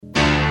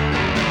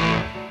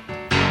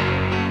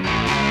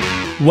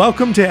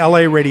Welcome to LA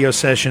Radio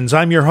Sessions.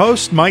 I'm your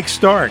host, Mike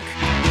Stark.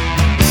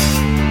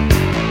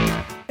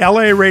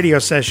 LA Radio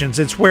Sessions,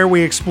 it's where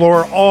we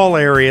explore all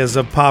areas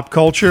of pop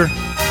culture.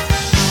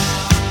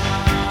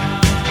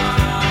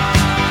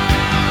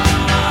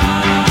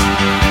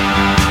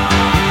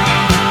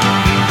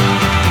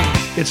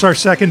 It's our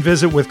second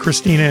visit with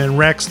Christina and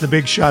Rex, the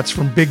big shots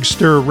from Big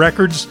Stir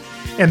Records,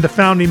 and the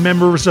founding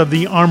members of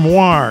the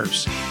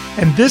Armoires.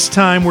 And this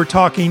time we're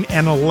talking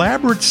an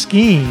elaborate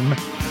scheme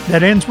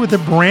that ends with a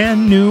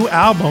brand new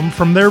album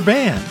from their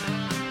band.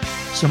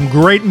 Some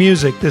great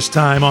music this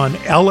time on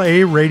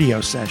LA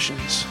Radio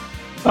Sessions.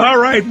 All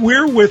right,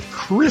 we're with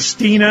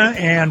Christina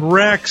and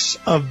Rex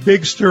of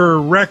Big Stir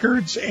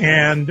Records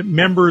and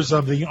members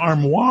of the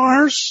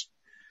Armoires.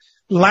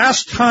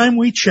 Last time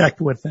we checked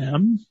with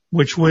them,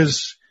 which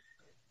was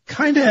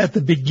kind of at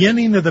the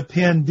beginning of the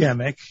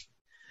pandemic,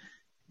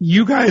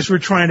 you guys were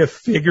trying to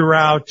figure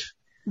out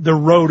the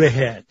road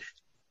ahead,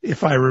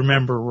 if I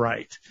remember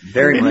right.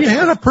 Very much. And you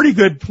had a pretty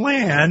good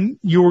plan.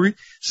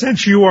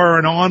 Since you are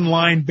an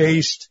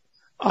online-based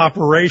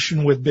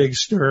operation with Big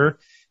Stir,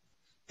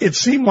 it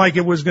seemed like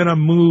it was going to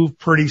move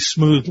pretty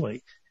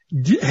smoothly.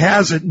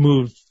 Has it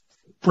moved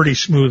pretty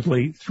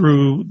smoothly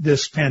through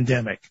this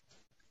pandemic?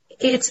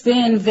 It's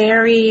been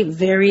very,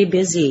 very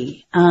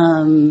busy.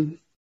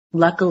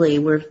 Luckily,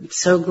 we're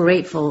so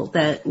grateful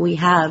that we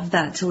have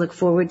that to look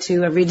forward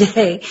to every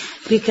day,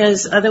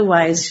 because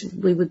otherwise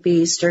we would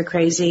be stir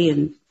crazy.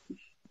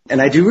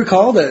 And I do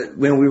recall that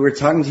when we were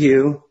talking to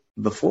you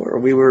before,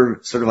 we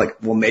were sort of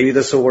like, well, maybe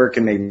this will work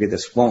and maybe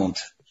this won't.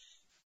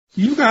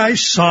 You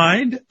guys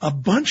signed a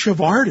bunch of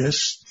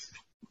artists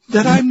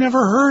that I've never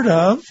heard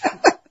of.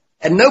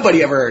 And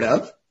nobody ever heard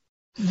of.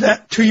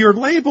 That to your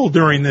label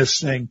during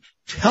this thing.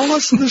 Tell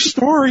us the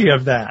story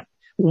of that.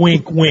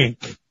 Wink,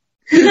 wink.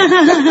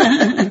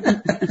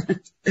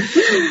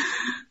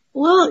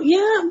 Well,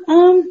 yeah,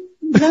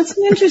 that's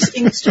an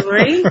interesting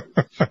story.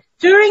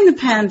 During the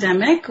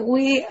pandemic,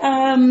 we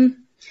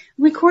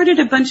recorded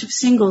a bunch of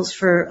singles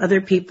for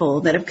other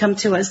people that have come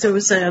to us. There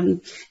was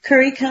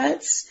curry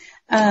cuts.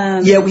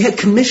 Yeah, we had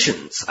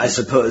commissions, I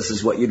suppose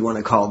is what you'd want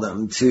to call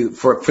them,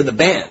 for the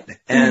band.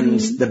 And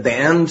the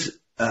band,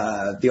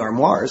 the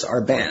Armoires,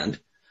 our band,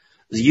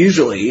 is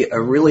usually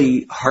a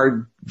really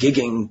hard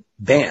gigging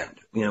band.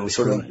 You know, we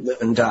sort of live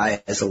and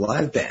die as a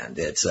live band.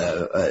 It's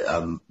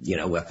I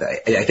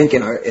think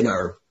in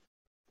our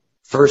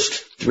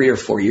first 3 or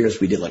 4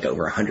 years, we did like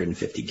over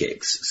 150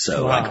 gigs.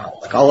 So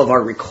like all of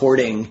our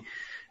recording,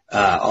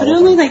 but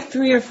only like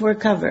 3 or 4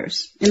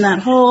 covers in that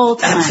whole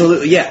time.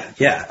 Absolutely.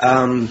 Yeah.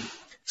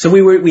 So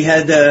we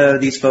had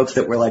these folks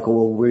that were like,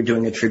 well, we're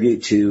doing a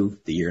tribute to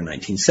the year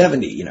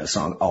 1970, you know,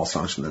 all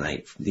songs from the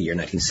year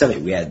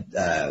 1970. We had,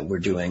 we're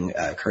doing,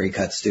 Curry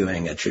Cuts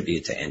doing a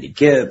tribute to Andy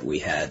Gibb. We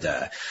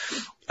had,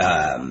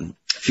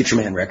 Future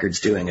Man Records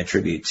doing a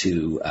tribute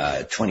to,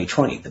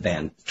 2020, the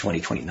band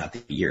 2020, not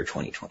the year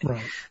 2020.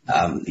 Right.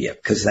 Yeah,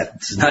 cause that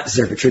does not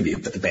deserve a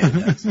tribute, but the band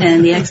does.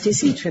 And the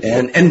XTC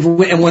tribute. And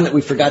one that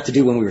we forgot to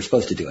do when we were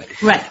supposed to do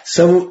it. Right.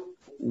 So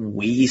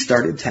we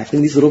started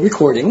tackling these little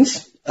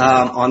recordings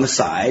on the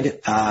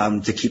side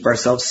to keep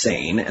ourselves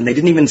sane, and they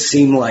didn't even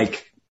seem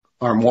like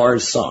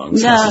Armoires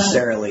songs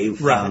necessarily.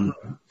 Right.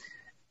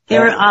 They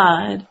were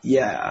odd.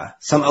 Yeah,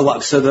 a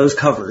lot. So those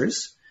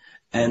covers,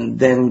 and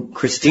then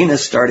Christina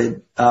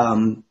started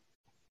to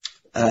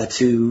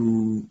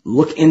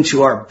look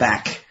into our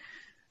back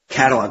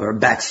catalog, our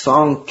back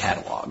song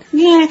catalog.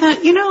 Yeah, I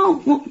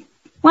thought,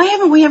 why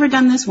haven't we ever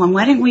done this one?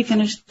 Why didn't we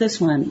finish this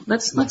one?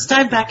 Let's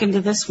dive back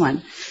into this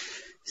one.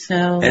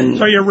 So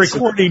you're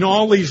recording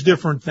all these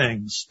different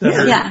things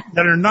that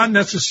are not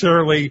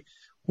necessarily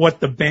what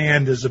the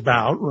band is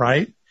about,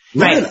 right?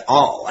 Not at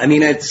all. I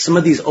mean, some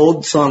of these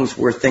old songs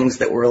were things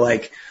that were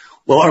like,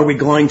 well, are we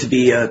going to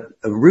be a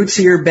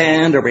rootsier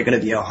band? Are we going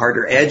to be a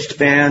harder edged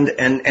band?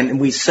 And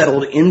we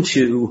settled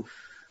into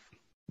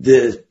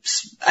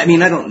I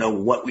don't know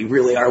what we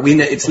really are.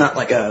 It's not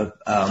like a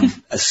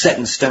set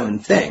in stone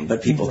thing,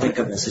 but people think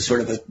of us as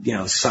sort of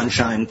a,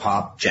 sunshine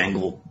pop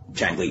jangly.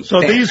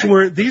 So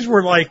band. these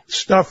were like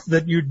stuff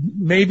that you'd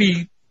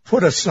maybe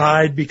put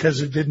aside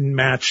because it didn't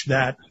match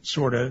that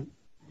sort of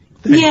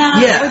thing.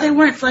 Yeah. Or they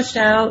weren't fleshed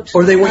out.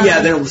 Or they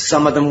were,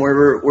 some of them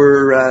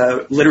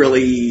were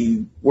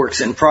literally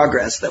works in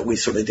progress that we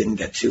sort of didn't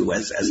get to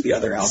as the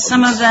other albums.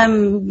 Some of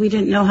them, we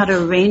didn't know how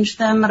to arrange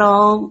them at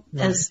all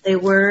as they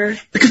were.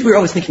 Because we were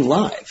always thinking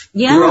live.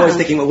 Yeah. We were always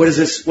thinking, well, what is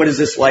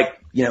this like?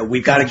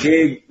 We've got a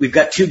gig, we've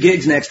got 2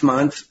 gigs next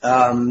month,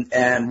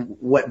 and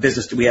what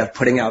business do we have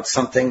putting out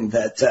something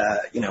that,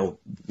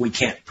 we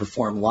can't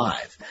perform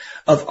live?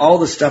 Of all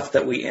the stuff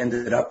that we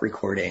ended up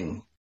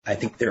recording, I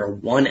think there are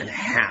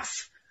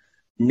 2.5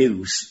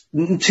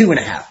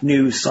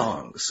 new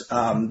songs.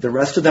 The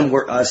rest of them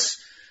were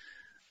us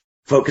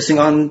focusing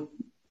on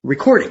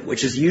recording,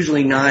 which is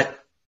usually not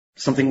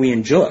something we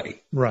enjoy.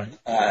 Right.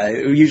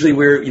 Usually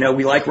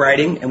we like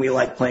writing and we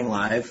like playing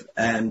live,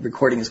 and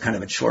recording is kind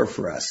of a chore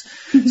for us.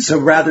 So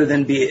rather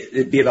than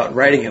it be about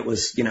writing, it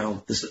was,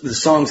 the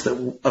songs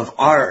of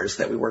ours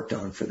that we worked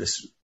on for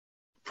this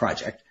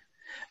project.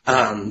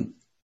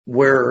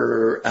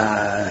 were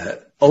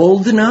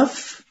old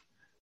enough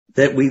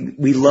that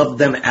we loved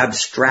them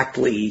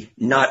abstractly,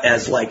 not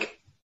as like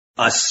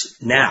us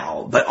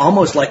now, but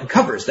almost like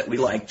covers that we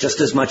like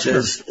just as much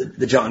as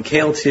the John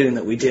Cale tune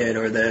that we did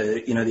or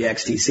the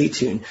XTC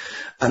tune.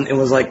 It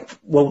was like,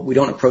 well, we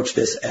don't approach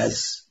this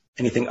as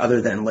anything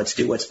other than let's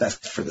do what's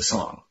best for the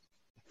song.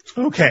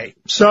 Okay.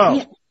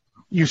 So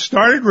you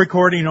started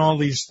recording all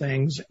these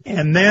things,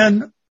 and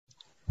then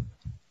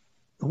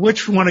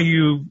which one of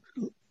you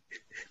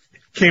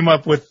came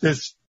up with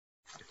this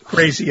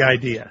crazy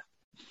idea?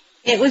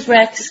 It was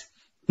Rex.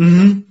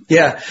 Mm-hmm.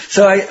 Yeah.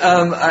 So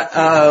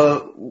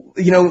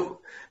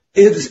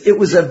it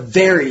was a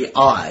very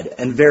odd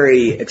and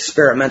very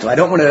experimental. I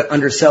don't want to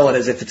undersell it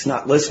as if it's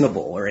not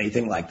listenable or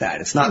anything like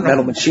that. It's not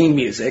Metal Machine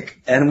music.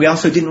 And we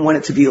also didn't want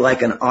it to be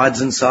like an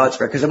odds and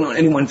sods record, because I don't want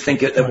anyone to think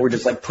that we're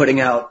just like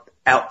putting out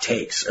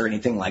outtakes or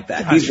anything like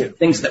that. Gotcha. These are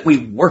things that we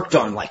worked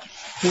on like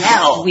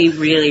hell. We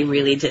really,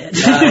 really did.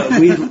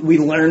 We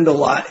learned a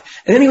lot.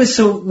 And anyway,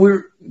 so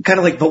we're kind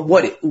of like, but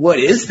what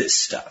is this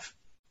stuff?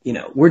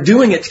 We're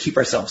doing it to keep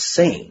ourselves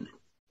sane.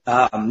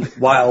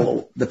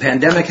 While the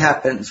pandemic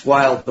happens,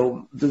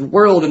 while the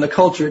world and the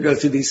culture go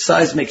through these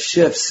seismic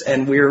shifts,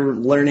 and we're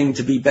learning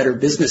to be better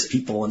business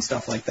people and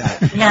stuff like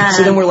that. Yeah.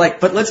 So then we're like,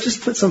 but let's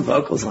just put some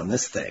vocals on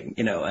this thing,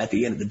 at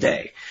the end of the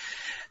day.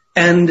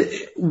 And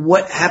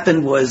what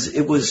happened was,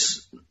 it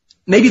was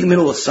maybe the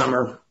middle of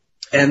summer,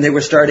 and there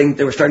were starting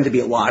to be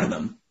a lot of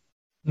them.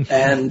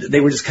 And they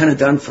were just kind of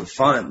done for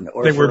fun.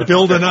 They were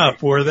building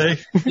up, were they?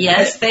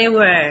 Yes, they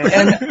were.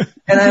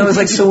 And I was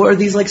like, so are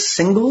these like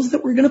singles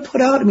that we're going to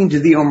put out? I mean,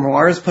 did the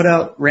Armoires put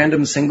out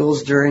random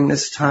singles during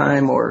this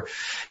time?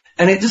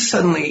 And it just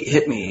suddenly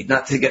hit me,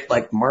 not to get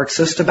like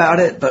Marxist about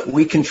it, but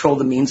we control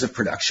the means of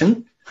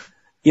production.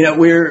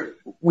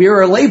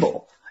 We're a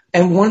label.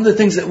 And one of the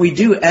things that we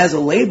do as a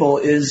label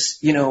is,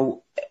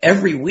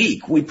 every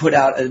week we put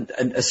out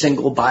a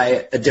single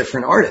by a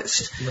different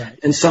artist. Right.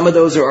 And some of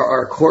those are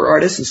our core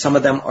artists, and some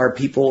of them are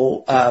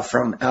people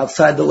from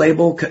outside the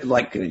label,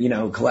 like,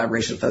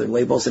 collaborations with other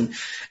labels.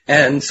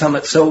 And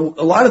so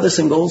a lot of the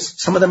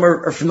singles, some of them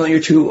are familiar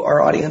to our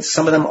audience.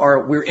 Some of them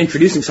we're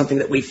introducing something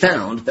that we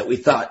found that we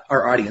thought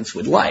our audience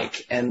would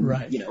like. And,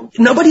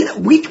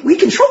 we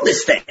control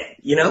this thing,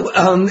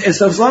 and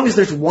so as long as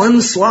there's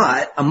one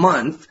slot a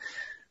month,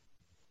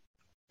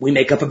 we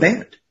make up a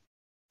band.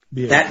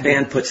 Yeah. That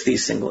band puts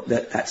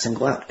that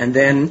single out, and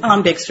then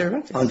on Big Stir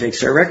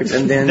Records,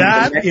 and then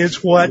that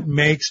is what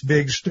makes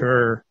Big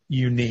Stir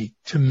unique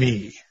to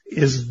me,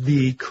 is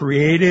the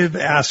creative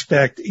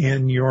aspect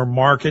in your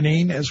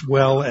marketing as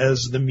well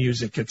as the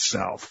music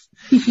itself.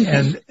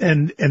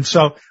 and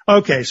so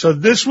okay, so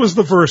this was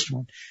the first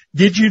one.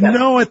 Did you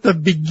know at the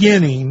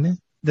beginning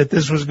that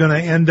this was going to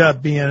end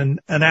up being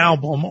an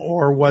album,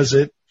 or was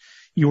it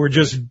you were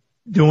just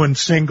doing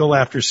single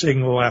after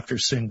single after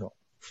single?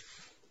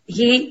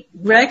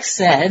 Rex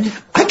said,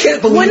 I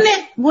can't believe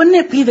wouldn't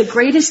it be the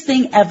greatest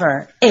thing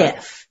ever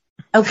if,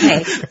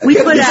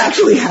 this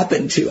actually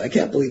happened too. I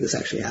can't believe this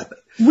actually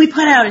happened. We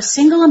put out a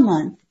single a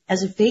month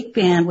as a fake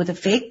band with a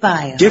fake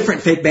bio.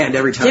 Different fake band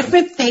every time.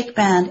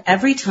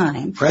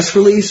 Press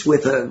release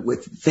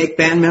with fake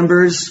band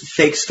members,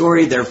 fake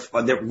story. They're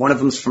one of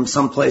them's from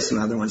someplace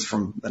and the other one's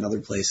from another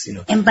place,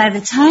 And by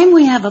the time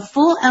we have a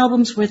full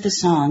album's worth of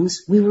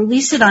songs, we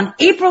release it on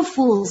April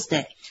Fool's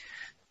Day.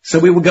 So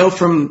we will go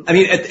from,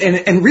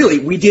 and really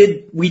we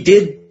did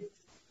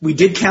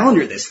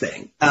calendar this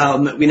thing,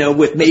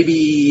 with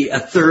maybe a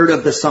third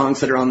of the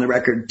songs that are on the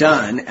record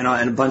done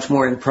and a bunch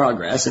more in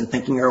progress, and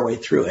thinking our way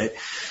through it.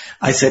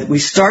 I said, we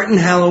start on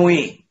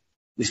Halloween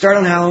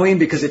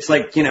because it's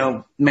like,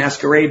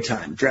 masquerade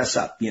time, dress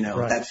up,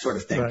 right. That sort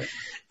of thing. Right.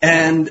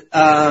 And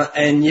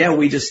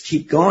we just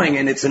keep going,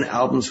 and it's an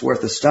album's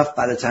worth of stuff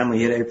by the time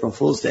we hit April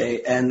Fool's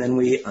Day, and then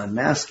we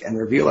unmask and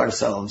reveal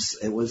ourselves.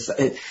 It was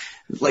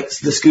like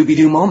the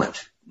Scooby-Doo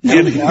moment.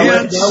 Now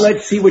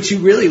let's see what you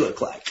really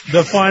look like.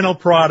 The final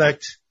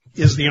product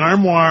is the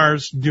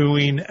Armoires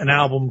doing an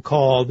album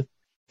called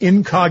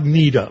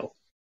Incognito.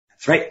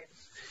 That's right.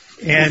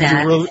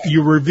 And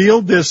you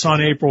revealed this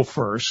on April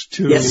 1st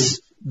to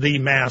the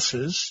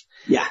masses.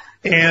 Yeah.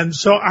 And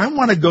so I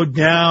want to go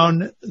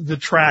down the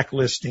track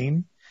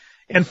listing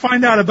and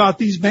find out about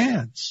these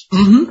bands.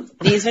 Mm-hmm.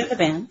 These are the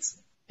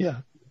bands.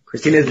 Yeah.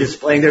 Christina is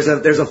displaying. There's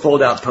a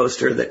fold-out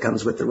poster that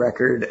comes with the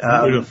record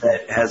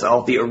that has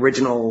all the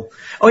original.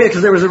 Oh yeah,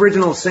 because there was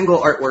original single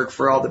artwork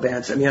for all the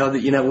bands.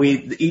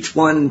 Each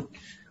one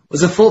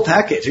was a full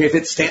package. If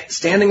it's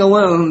standing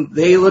alone,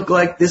 they look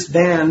like this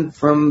band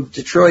from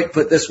Detroit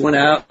put this one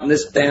out, and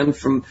this band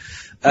from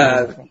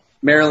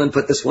Maryland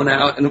put this one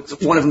out, and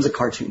one of them's a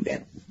cartoon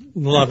band.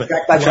 Love it.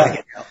 Track by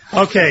track.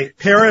 Okay,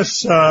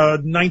 Paris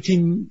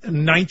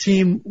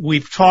 1919.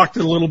 We've talked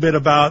a little bit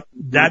about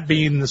that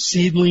being the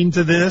seedling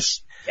to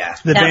this. Yeah.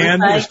 The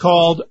band is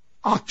called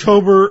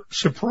October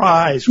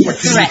Surprise.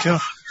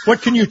 Yes.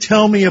 What can you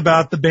tell me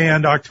about the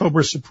band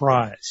October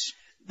Surprise?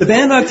 The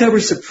band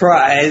October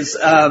Surprise,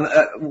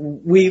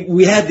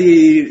 we had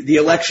the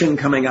election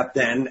coming up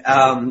then,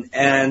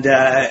 and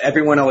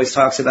everyone always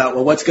talks about,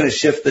 well, what's going to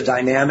shift the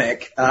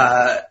dynamic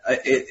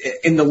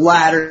in the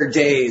latter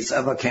days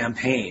of a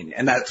campaign,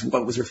 and that's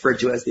what was referred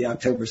to as the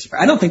October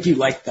Surprise. I don't think you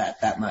liked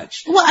that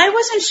much. Well, I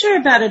wasn't sure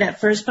about it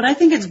at first, but I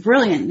think it's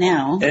brilliant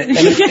now. And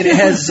it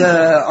has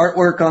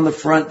artwork on the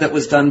front that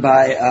was done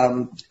by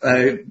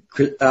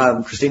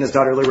Christina's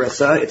daughter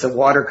Larissa. It's a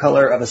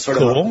watercolor of a sort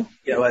of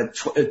a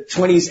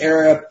 20s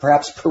era,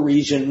 perhaps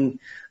Parisian,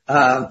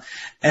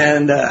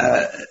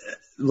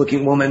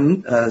 looking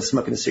woman,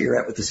 smoking a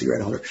cigarette with a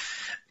cigarette holder.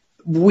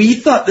 We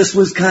thought this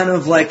was kind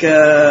of like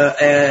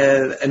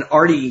an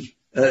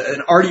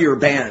artier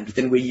band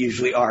than we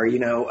usually are.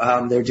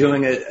 They're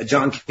doing a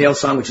John Cale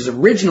song, which is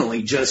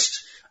originally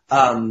just,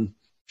 an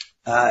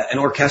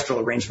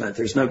orchestral arrangement.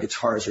 There's no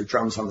guitars or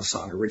drums on the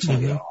song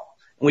originally at all.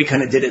 And we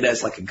kind of did it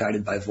as like a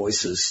guided by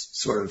voices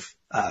sort of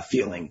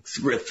feeling,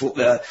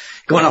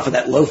 going off of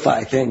that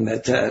lo-fi thing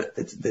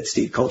that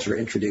Steve Coulter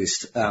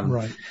introduced.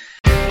 Right.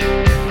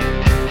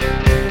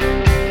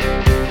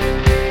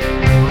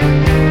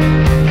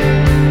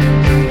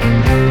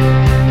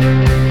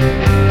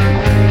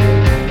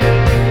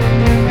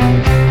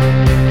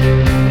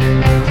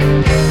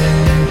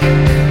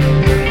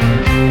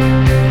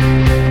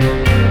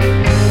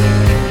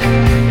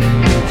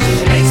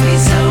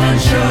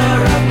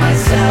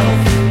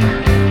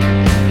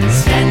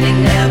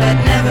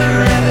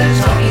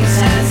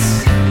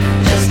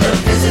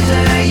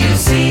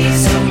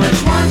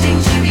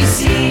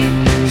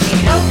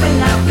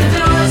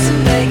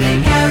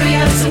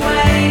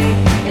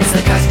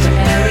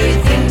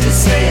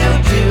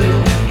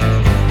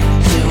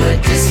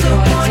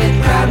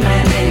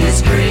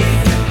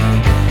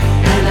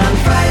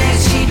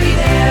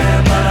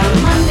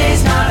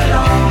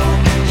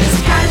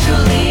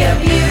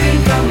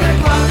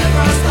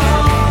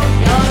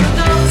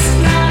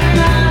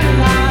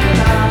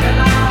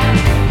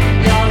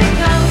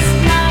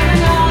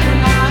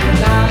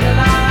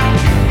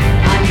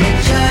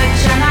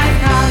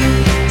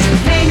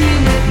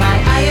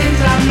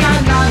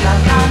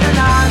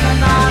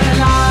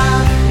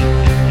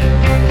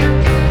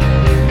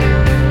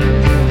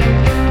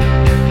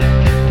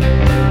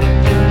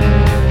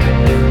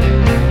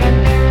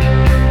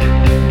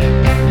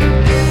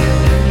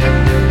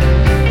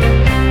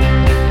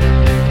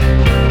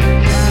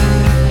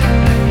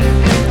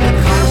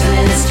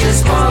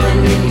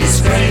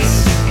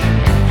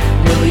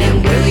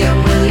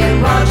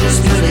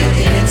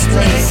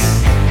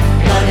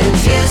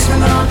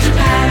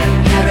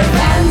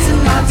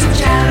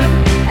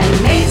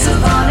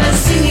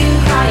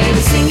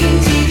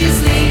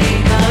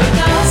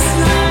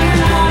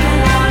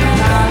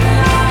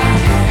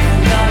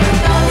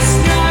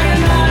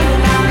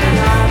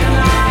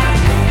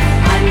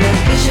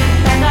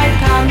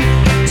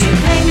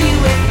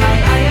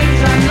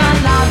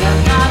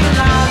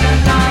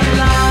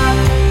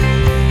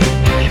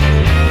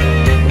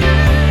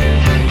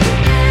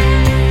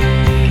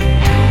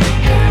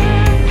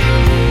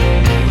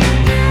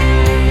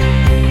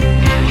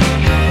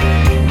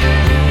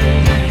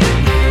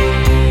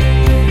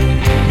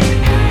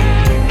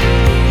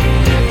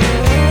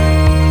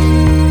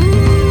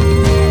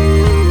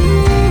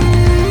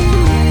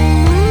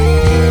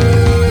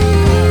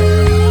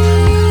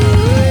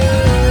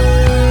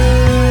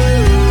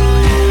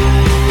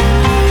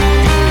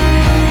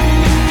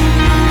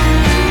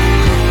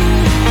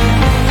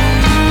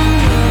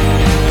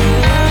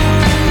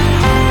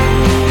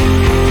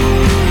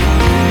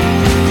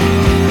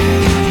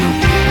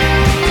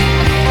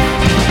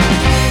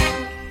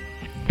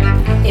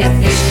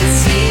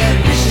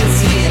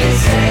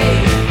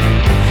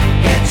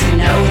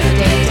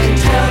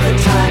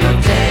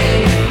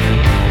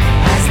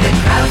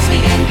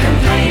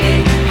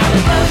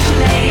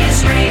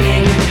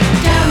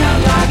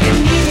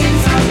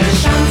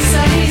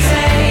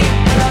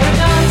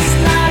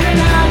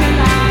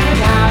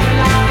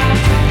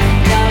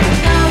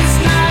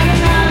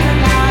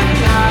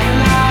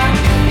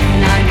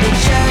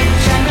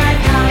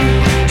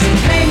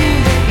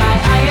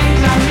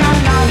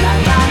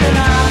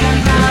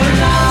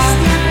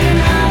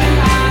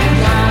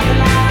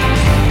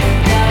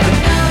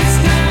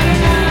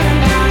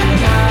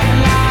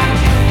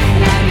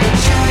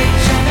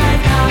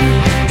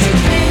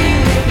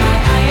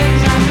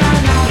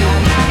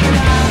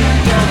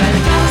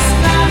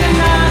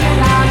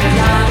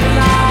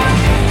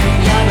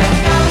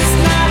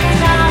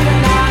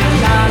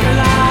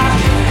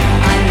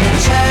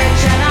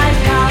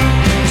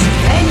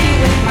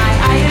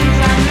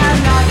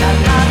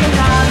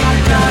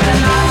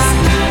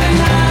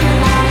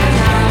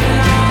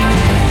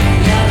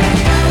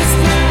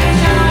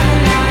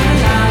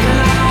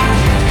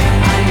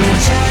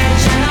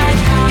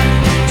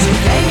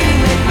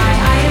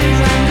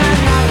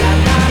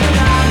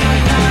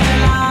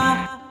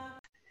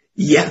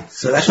 Yeah,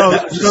 so that's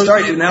the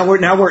start. Now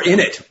we're in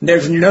it.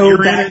 There's no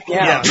back.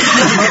 Yeah,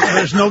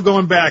 there's no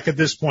going back at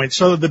this point.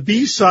 So the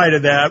B side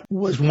of that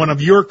was one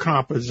of your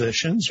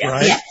compositions,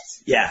 right? Yes.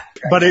 Yeah.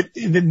 But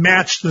it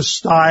matched the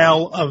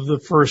style of the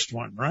first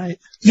one, right?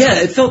 Yeah,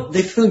 they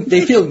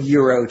feel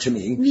Euro to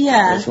me.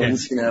 Yeah. Those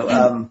ones, you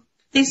know.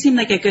 They seem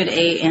like a good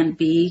A and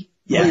B.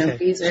 Yeah. You know,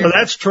 these are- So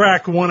that's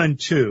track 1 and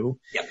 2.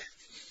 Yep.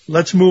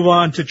 Let's move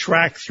on to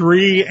track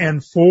 3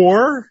 and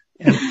 4.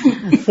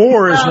 And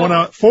 4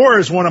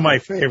 is one of my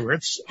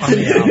favorites on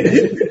the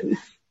album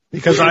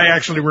because I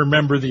actually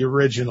remember the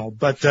original.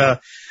 But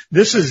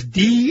this is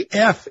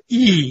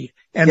DFE.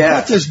 And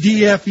what does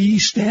DFE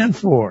stand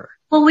for?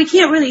 Well, we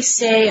can't really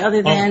say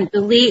other than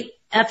delete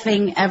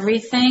effing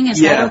everything. Is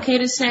that okay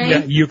to say?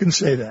 Yeah, you can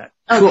say that.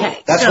 Cool.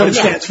 Okay. That's what it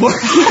stands for.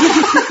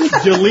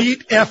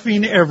 Delete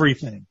effing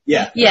everything.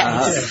 Yeah.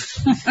 Yes.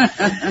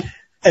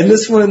 And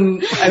this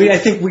one, I mean, I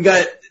think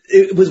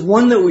it was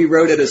one that we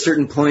wrote at a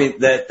certain point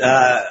that,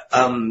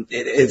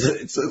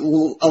 it's a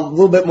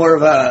little bit more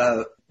of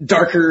a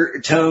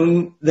darker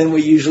tone than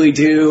we usually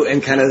do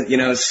and kind of, you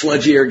know,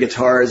 sludgier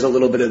guitars, a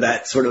little bit of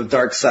that sort of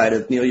dark side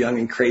of Neil Young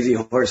and Crazy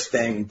Horse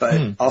thing, but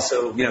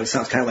also, you know, it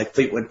sounds kind of like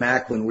Fleetwood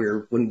Mac when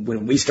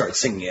we start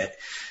singing it.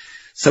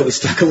 So we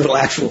stuck a little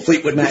actual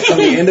Fleetwood Mac on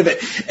the end of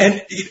it. And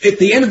at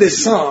the end of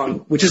this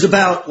song, which is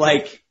about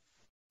like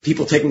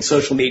people taking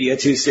social media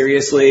too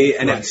seriously,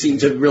 and it seemed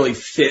to really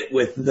fit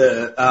with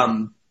the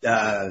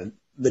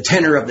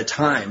tenor of the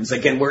times.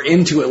 Again, we're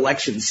into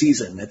election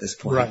season at this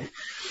point. Right.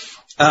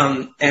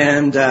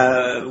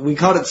 We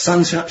called it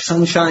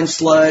Sunshine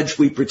Sludge.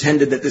 We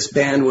pretended that this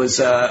band was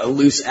a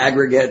loose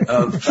aggregate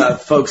of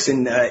folks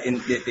in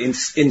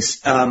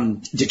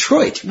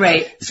Detroit.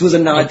 Right. This was a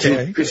nod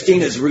to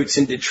Christina's roots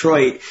in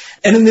Detroit.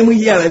 And then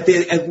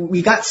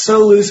we got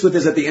so loose with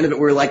this at the end of it.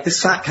 We were like,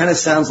 this kind of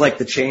sounds like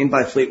The Chain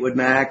by Fleetwood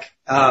Mac.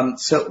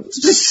 So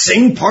just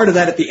sing part of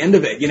that at the end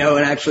of it, you know,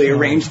 and actually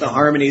arrange the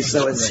harmonies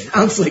so it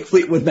sounds like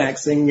Fleetwood Mac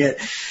singing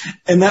it.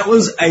 And that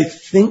was, I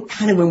think,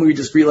 kind of when we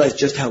just realized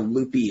just how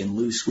loopy and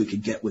loose we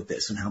could get with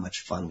this and how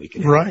much fun we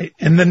could have. Right.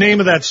 And the name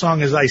of that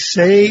song is I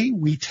Say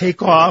We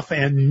Take Off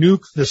and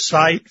Nuke the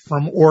Site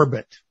from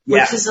Orbit.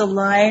 Which is a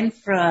line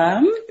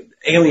from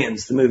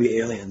Aliens, the movie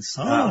Aliens.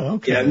 Oh,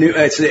 okay. Yeah,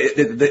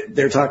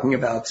 they're talking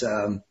about,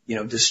 you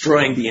know,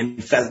 destroying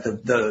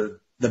the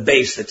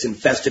base that's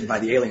infested by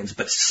the aliens,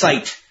 but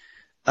site,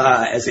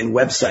 as in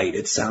website,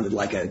 it sounded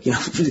like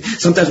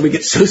sometimes we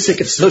get so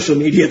sick of social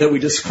media that we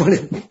just want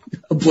to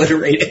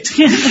obliterate it.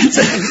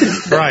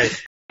 Right.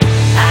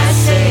 I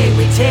say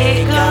we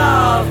take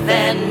off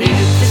and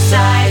nuke the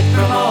site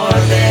from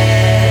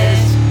orbit.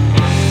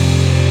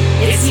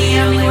 It's the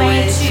only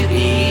way to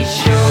be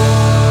sure.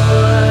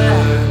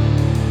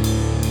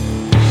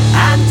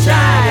 I'm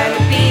tired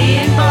of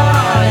being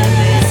bored and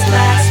this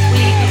last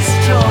week is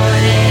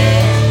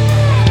Jordan.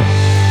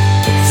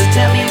 So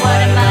tell me, what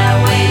am I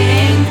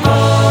waiting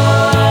for?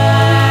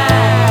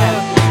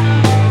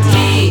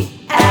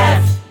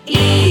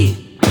 DFE,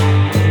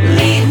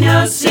 leave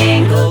no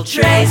single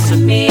trace of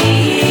me.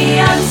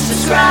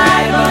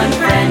 Unsubscribe,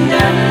 unfriend,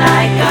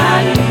 unlike,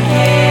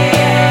 uncared.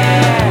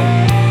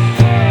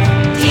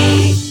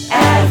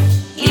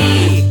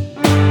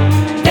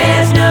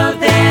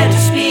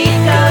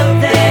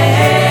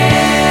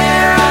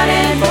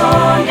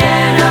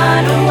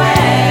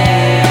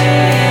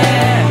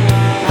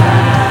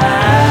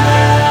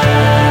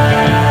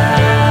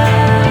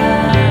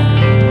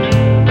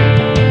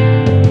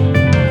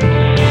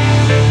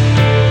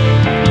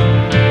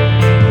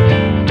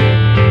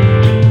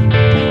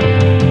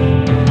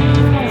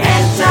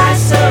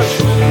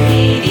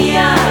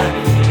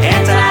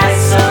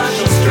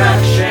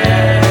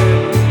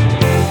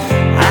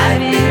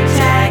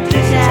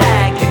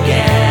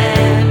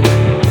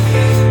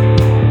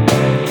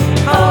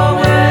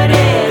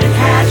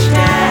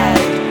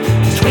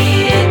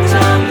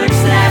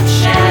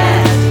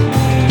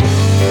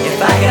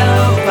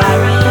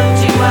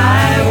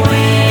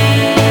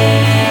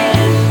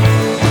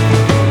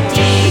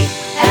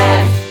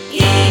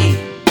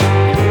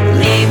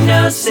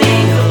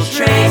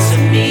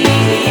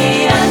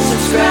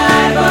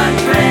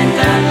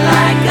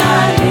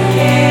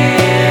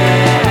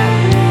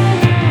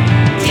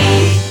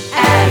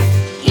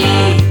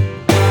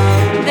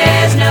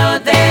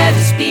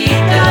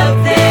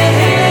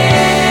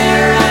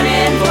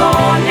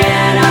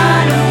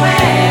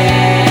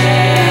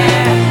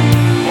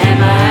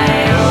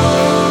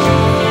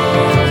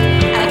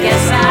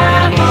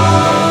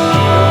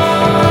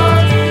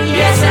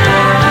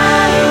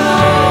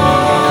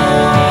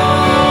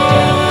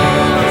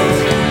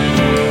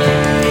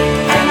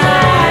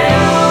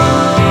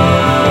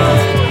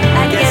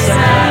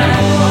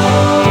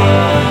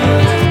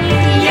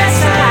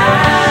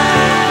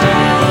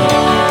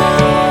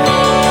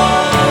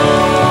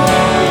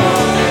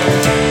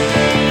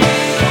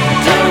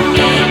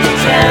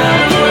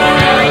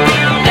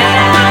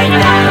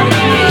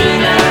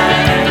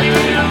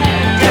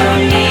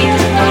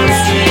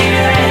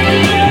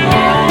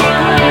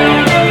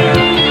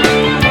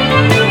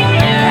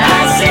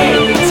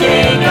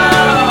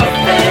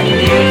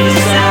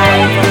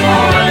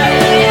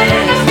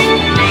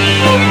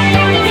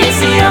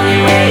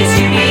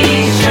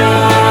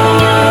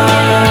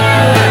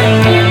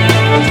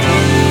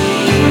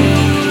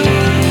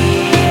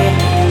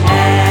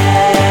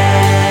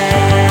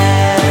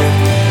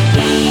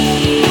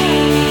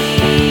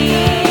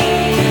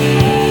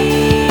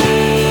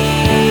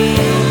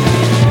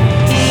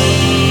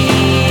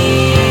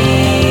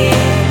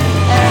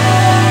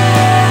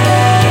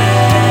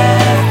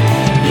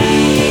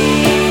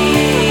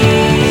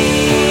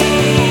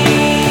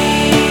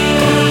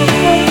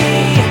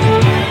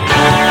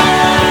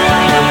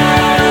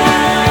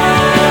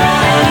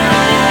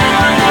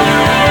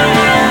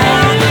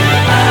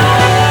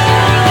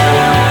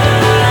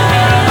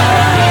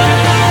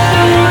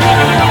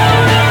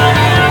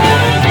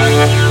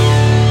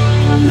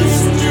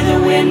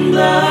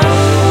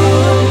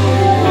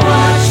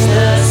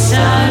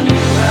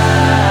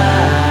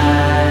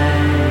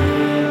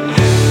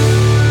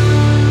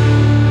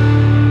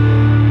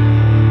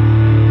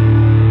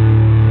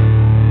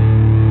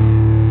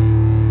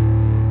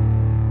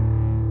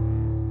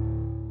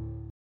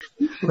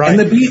 And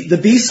the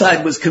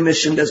B-side was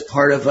commissioned as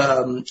part of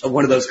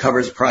one of those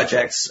covers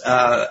projects,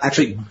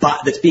 actually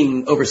that's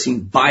being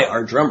overseen by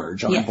our drummer,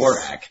 John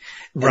Borak.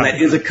 And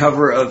that is a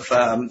cover of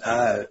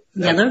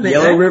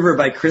Yellow River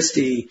by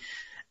Christie.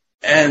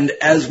 And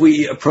as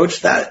we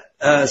approached that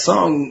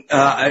song,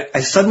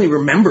 I suddenly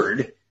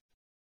remembered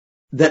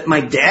that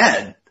my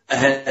dad's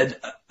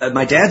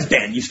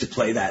band used to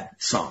play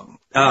that song.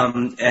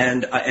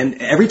 And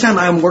every time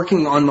I'm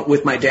working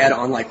with my dad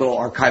on like little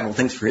archival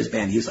things for his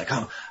band, he's like,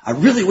 "Oh, I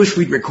really wish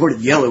we'd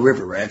recorded Yellow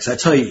River, Rex. I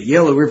tell you,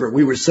 Yellow River,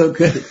 we were so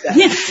good at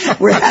that."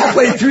 We're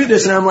halfway through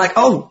this and I'm like,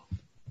 "Oh,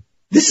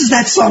 this is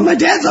that song my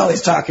dad's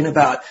always talking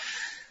about."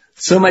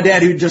 So my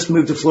dad, who just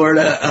moved to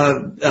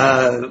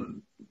Florida,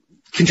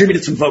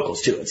 contributed some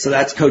vocals to it. So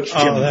that's Coach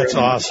Jim. Oh, that's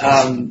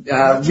awesome.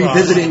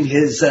 Revisiting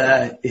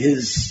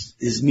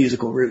his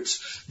musical roots.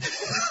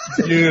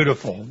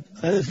 Beautiful.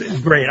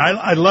 Great.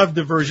 I love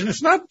the version.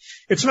 It's not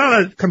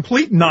a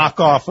complete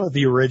knockoff of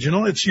the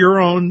original. It's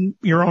your own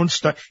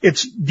style.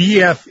 It's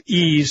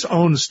DFE's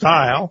own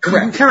style.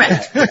 Correct.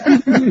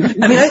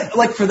 I mean,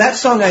 for that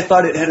song, I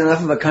thought it had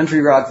enough of a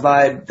country rock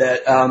vibe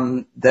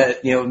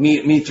that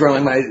me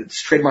throwing my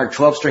trademark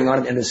 12-string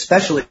on it, and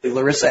especially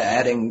Larissa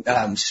adding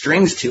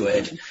strings to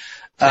it,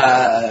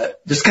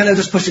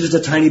 just pushed it just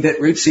a tiny bit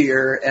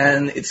rootsier,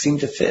 and it seemed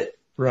to fit.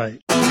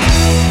 Right.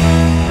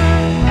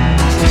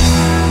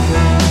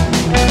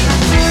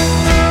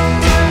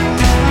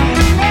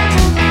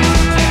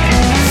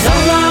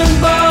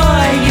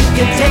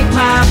 Take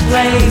my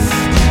place.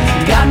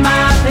 Got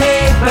my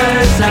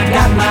papers, I've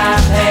got my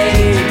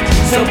pay.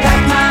 So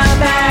pack my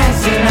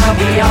bags and I'll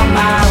be on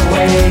my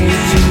way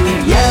to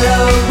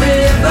Yellow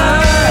River.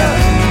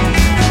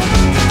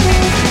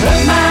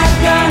 Put my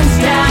guns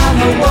down,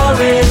 the war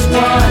is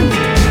won.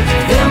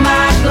 Fill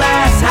my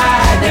glass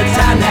high, the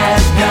time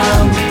has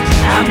come.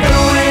 I'm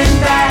going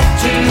back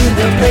to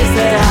the place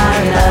that I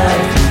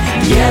love,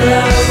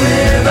 Yellow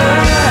River.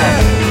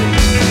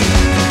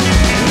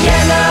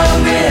 Yellow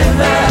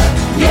River.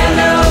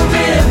 Yellow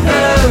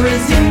River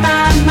is in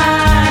my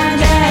mind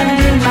and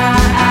in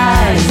my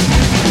eyes.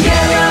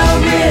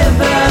 Yellow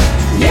River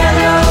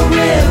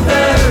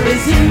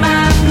is in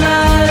my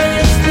blood.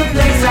 It's the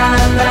place I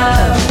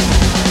love.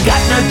 Got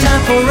no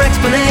time for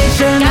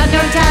explanation, got no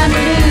time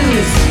to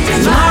lose.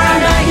 Tomorrow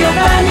night you'll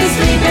find me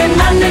sleeping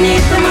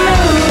underneath the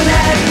moon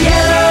at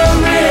Yellow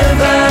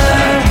River.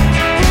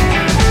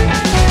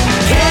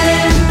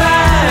 Cannon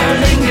fire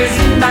lingers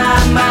in my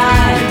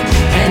mind,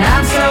 and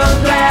I'm so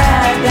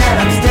glad that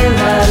I'm still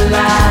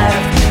alive.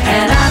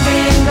 And I've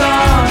been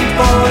gone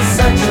for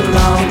such a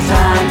long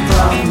time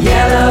from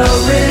Yellow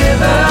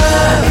River.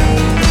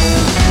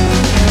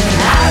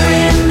 I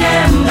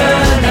remember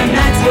the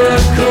nights were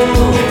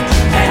cool,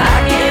 and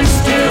I can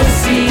still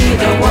see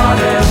the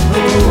water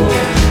pool.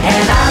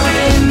 And I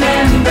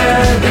remember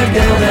the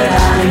girl that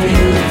I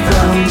knew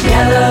from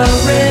Yellow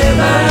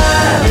River.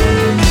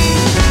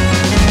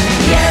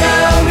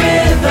 Yellow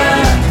River,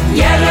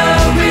 Yellow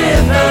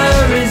River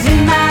is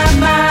in my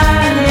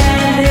mind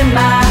and in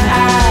my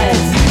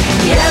eyes.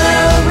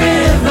 Yellow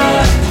River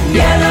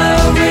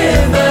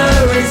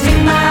is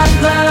in my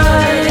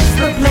blood. It's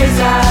the place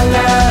I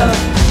love.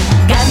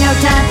 Got no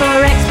time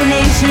for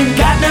explanation,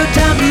 got no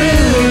time to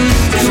lose.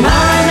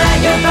 Tomorrow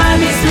night you'll find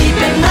me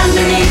sleeping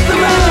underneath the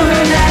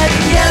moon at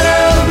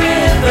Yellow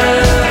River.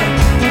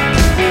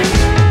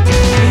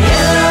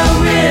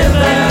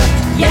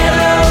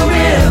 Yellow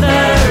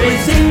River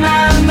is in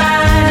my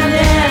mind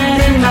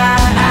and in my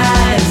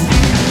eyes.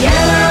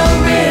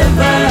 Yellow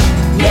River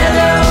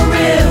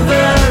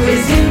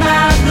is in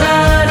my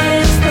blood.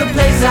 It's the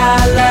place I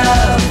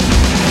love.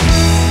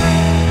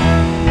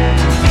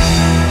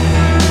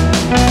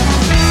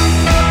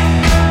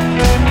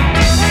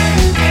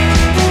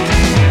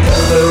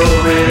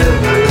 Yellow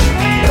River,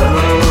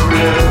 Yellow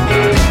River.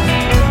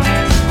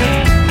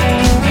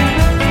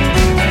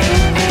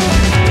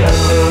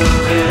 Yellow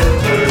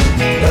River,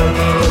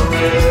 Yellow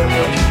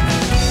River.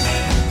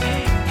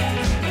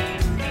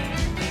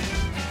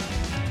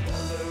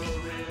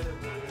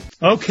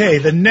 Okay,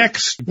 the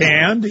next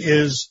band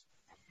is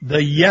the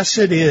Yes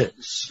It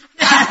Is.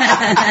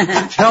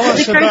 Tell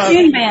us the about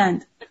cartoon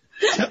band.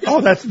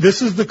 Oh,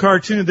 this is the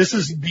cartoon. This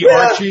is the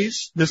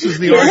Archies. This is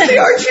the Archies. The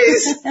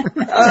Archies.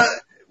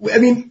 I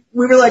mean,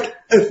 we were like,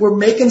 if we're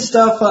making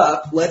stuff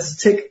up,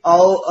 let's tick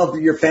all of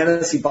your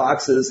fantasy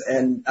boxes.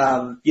 And,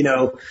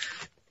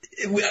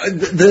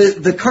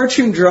 the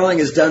cartoon drawing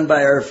is done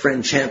by our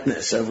friend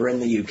Champness over in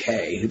the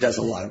UK, who does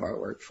a lot of our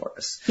work for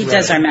us. He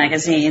does our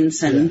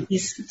magazines, and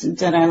he's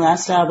done our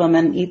last album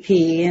and EP.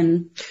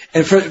 And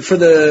for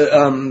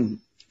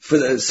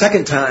the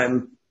second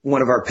time,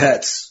 one of our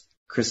pets,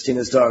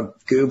 Christina's dog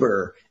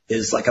Goober,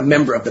 is like a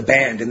member of the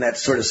band in that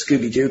sort of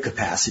Scooby-Doo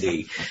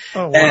capacity.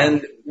 Oh, wow.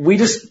 And we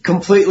just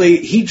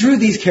he drew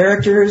these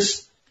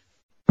characters,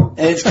 and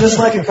it's just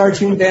like a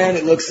cartoon band.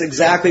 It looks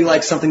exactly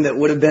like something that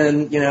would have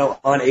been,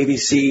 on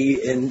ABC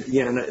in,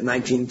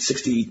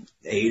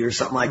 1968 or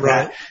something like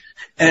that.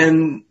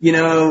 And, you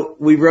know,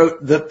 we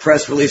wrote the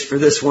press release for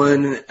this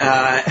one,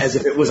 as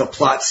if it was a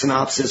plot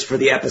synopsis for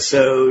the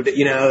episode.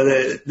 You know,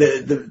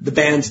 the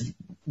band's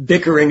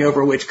bickering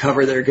over which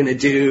cover they're going to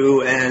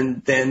do,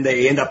 and then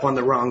they end up on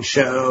the wrong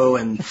show.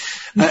 And,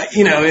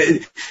 you know,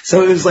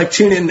 so it was like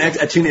tune in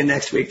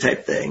next week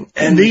type thing.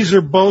 And these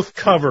are both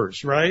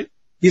covers, right?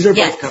 These are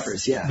both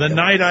covers, yeah. The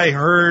Night I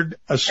Heard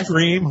a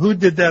Scream. Who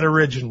did that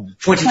originally?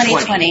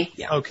 2020.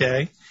 Yeah.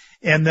 Okay.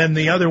 And then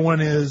the other one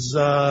is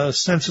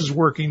Senses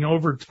Working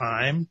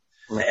Overtime.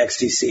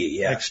 XTC,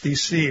 yeah.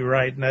 XTC,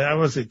 right. And that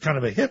was kind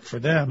of a hit for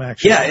them,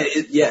 actually.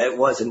 Yeah, it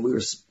was. And we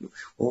were,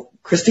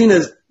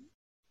 Christina's.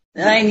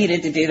 I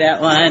needed to do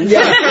that one.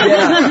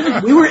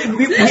 Yeah.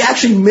 We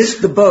actually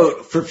missed the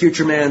boat for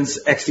Future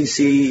Man's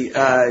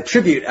XTC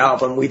tribute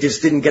album. We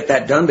just didn't get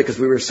that done because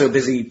we were so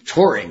busy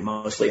touring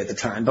mostly at the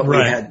time. But we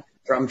had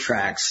drum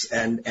tracks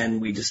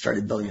and we just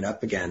started building it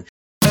up again.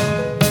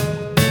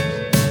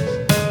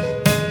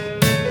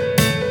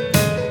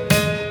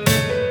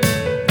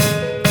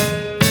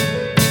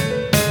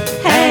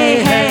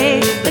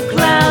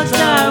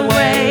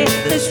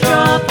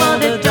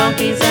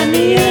 And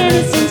the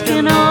innocents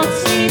can all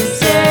sleep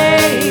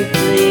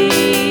safely,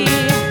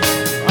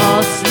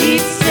 all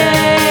sleep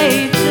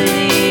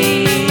safely.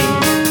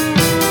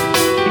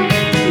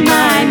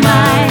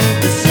 My,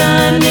 the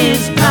sun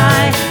is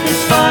high,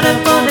 it's fodder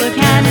for the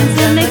cannons,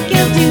 and the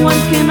guilty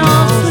ones can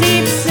all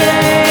sleep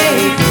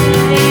safely,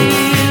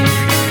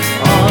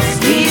 all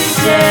sleep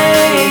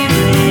safely.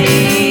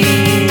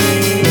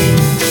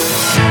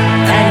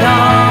 And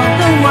all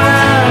the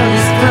world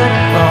is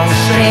football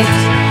shaped,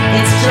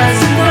 it's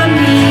just for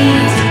me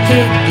to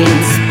kick in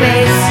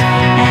space,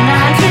 and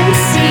I can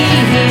see,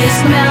 hear,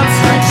 smell,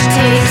 touch,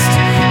 taste,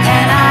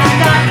 and I've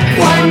got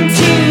 1,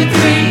 2,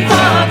 3,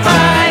 4,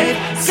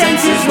 5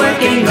 senses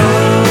working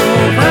overtime,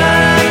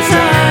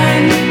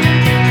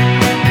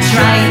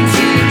 trying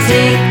to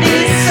take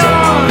this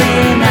all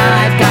in.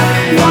 I've got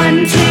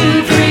 1,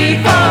 2,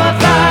 3, 4,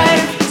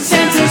 5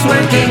 senses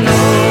working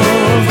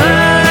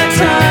overtime,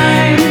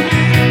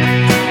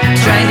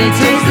 trying to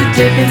taste the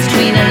difference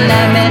between a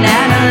lemon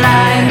and a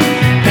lime,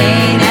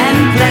 pain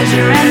and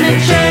pleasure, and the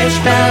church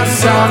bells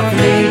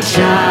softly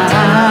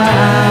chime.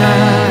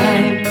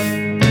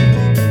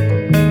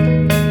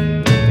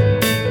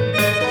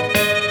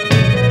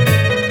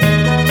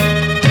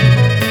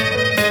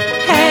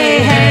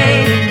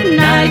 Hey,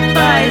 night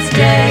buys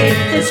day,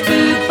 there's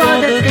food for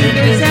the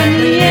thinkers, and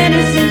the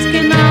innocents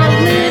can all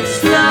live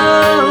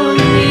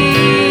slowly,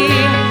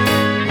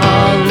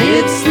 all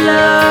live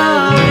slowly.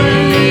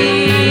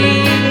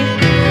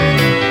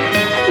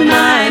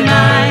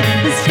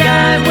 The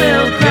sky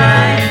will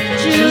cry,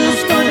 jewels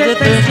for the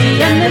thirsty,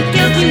 and the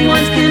guilty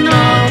ones can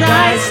all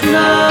die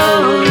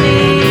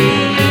slowly,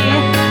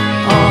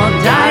 all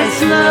die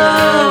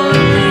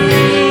slowly.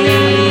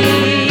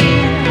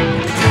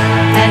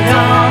 And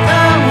all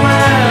the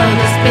world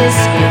is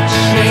biscuit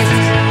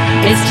shaped,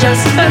 it's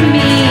just for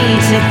me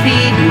to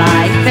feed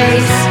my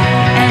face,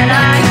 and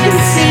I can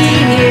see,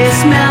 hear,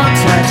 smell,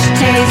 touch,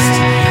 taste,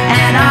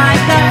 and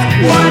I've got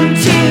 1,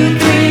 2,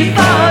 3,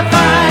 4,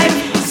 5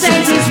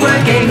 senses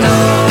working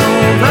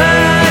overtime,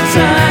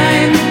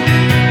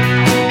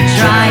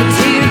 trying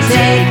to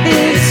take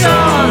this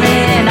all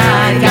in.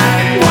 I've got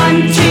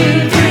 1,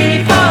 2,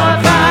 3, 4,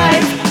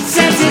 5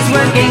 senses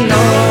working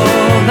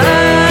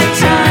overtime,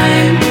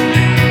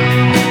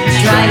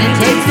 trying to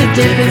taste the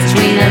difference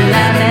between a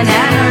lemon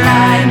and a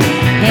lime,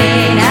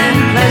 pain and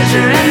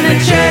pleasure, and the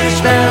church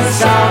bells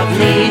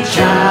softly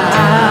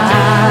chime.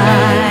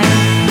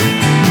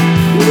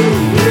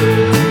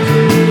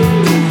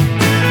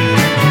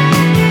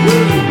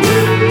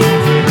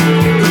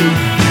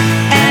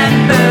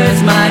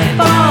 Might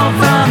fall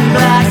from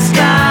black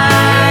skies,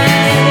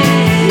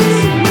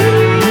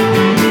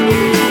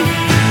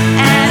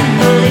 and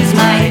bullies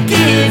might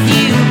give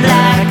you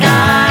black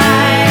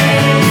eyes,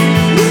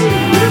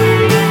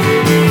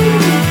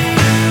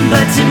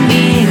 but to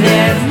me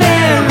they're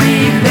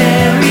very,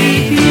 very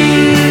beautiful,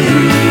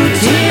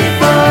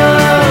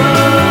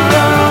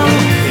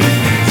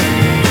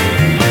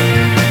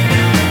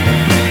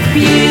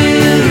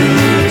 beautiful.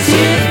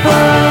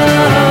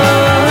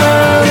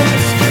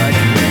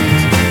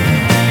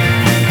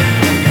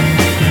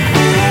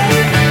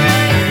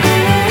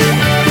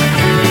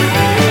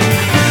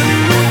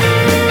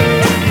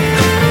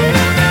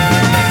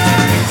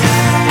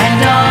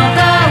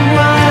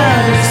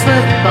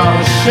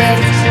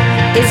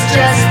 It's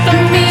just for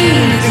me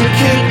to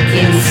kick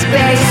in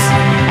space,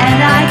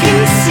 and I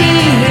can see,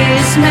 hear,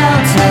 smell,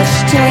 touch,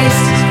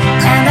 taste,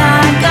 and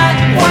I've got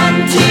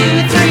 1,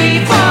 2,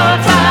 3,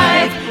 4,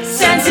 5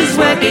 senses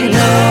working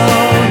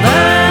overtime,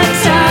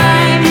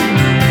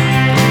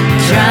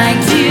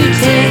 trying to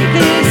take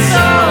this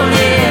all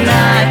in.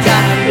 I've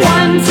got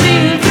 1,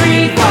 2,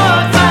 3, 4,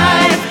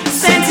 5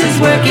 senses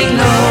working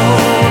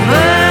overtime,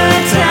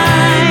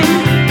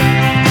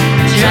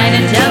 trying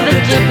to tell the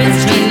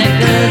difference between the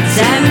goods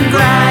and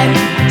grime,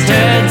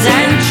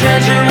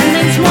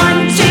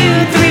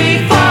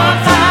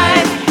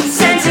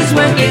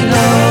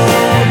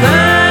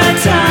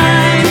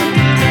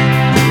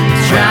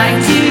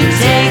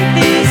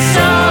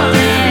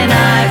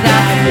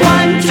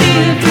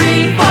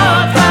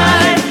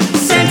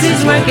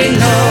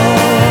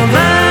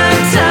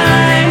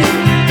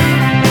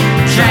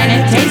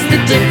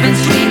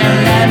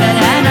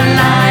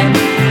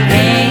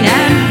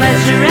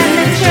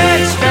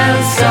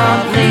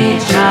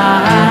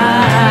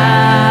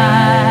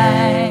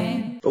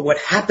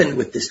 happened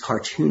with this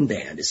cartoon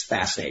band is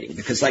fascinating,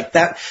 because like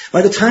that,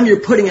 by the time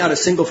you're putting out a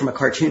single from a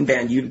cartoon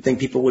band, you'd think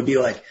people would be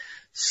like,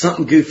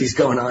 something goofy's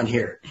going on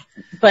here.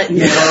 But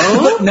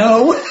no. But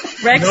no.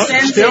 Rex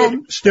sends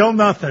it. Still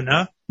nothing,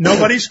 huh?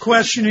 Nobody's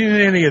questioning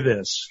any of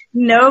this.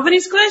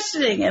 Nobody's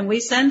questioning. And we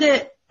send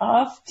it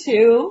off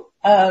to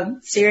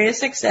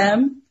Sirius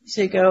XM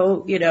to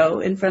go,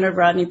 in front of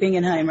Rodney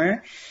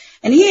Bingenheimer.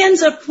 And he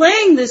ends up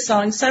playing this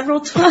song several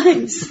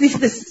times,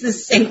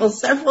 this single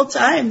several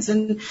times.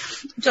 And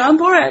John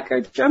Borak, our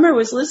drummer,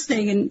 was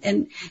listening,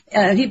 and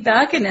he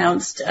back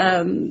announced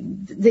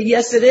that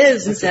yes, it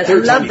is, and said, "I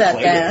love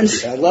that band.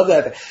 I love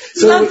that band.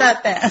 Love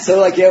that band." So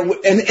like, yeah,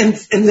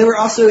 and there were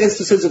also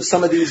instances of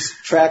some of these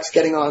tracks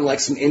getting on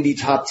like some indie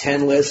top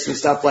 10 lists and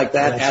stuff like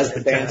that as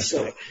the band.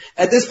 So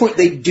at this point,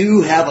 they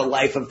do have a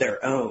life of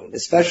their own.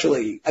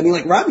 Especially, I mean,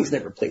 like Rodney's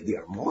never played the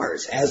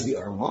Armoires as the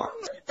Armoires.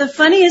 The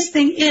funniest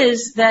thing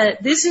is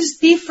that this is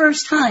the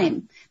first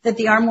time that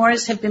the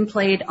Armoires have been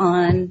played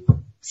on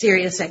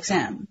Sirius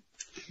XM,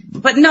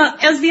 but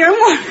not as the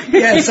Armoires.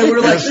 Yeah, so we're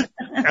like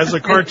as a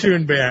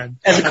cartoon band.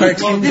 As a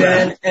cartoon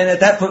band, and at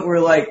that point we're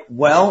like,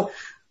 well,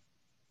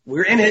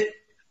 we're in it,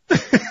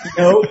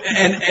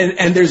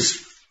 and there's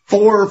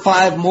 4 or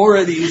 5 more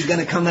of these going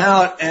to come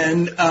out,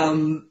 and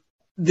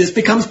this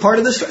becomes part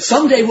of the story.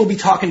 Someday we'll be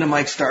talking to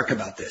Mike Stark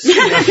about this.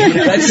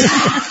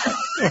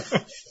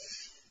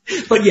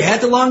 But you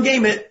had to long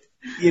game it,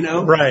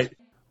 Right.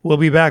 We'll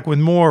be back with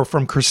more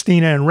from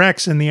Christina and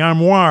Rex in the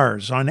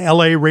Armoires on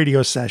LA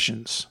Radio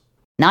Sessions.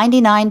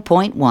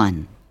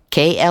 99.1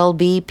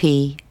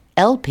 KLBP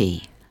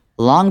LP,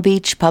 Long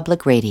Beach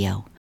Public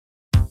Radio.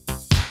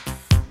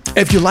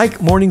 If you like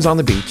Mornings on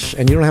the Beach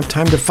and you don't have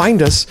time to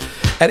find us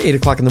at 8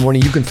 o'clock in the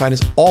morning, you can find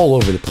us all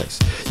over the place.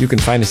 You can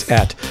find us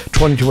at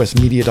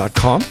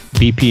 22westmedia.com,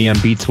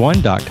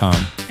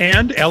 bpmbeats1.com,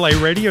 and LA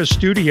Radio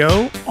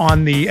Studio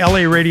on the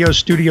LA Radio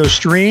Studio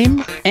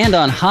stream. And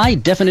on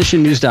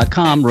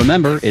highdefinitionnews.com.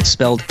 Remember, it's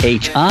spelled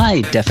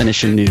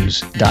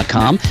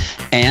HIDefinitionnews.com.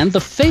 And the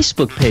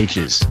Facebook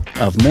pages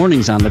of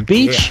Mornings on the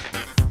Beach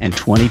and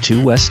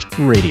 22 West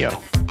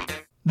Radio.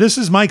 This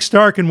is Mike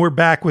Stark, and we're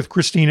back with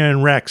Christina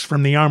and Rex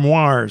from the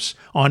Armoires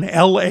on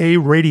LA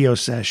Radio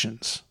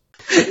Sessions.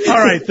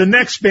 All right, the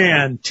next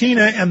band,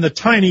 Tina and the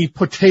Tiny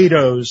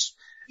Potatoes.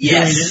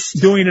 Yes.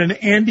 Doing an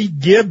Andy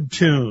Gibb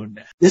tune.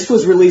 This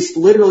was released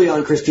literally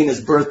on Christina's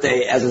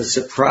birthday as a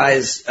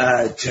surprise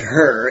to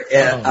her,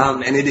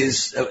 and it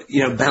is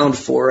bound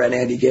for an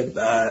Andy Gibb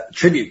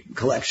tribute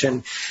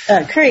collection.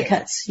 Curry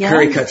Cuts, yeah.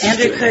 Curry Cuts.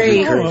 Andrew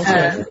Curry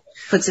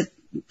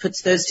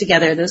puts those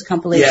together, those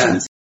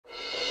compilations. Yeah.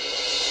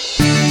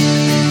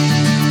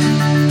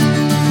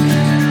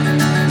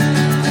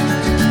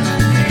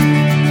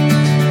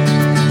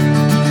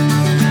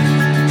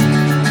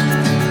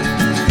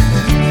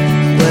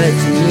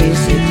 Words and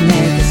music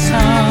make a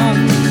song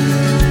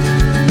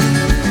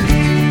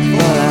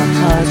for our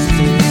hearts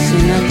to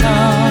sing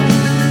along,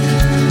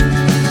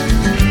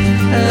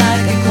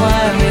 like a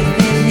choir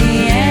within the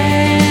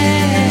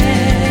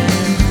air.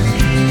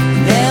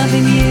 There'll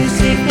be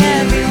music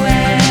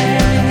everywhere.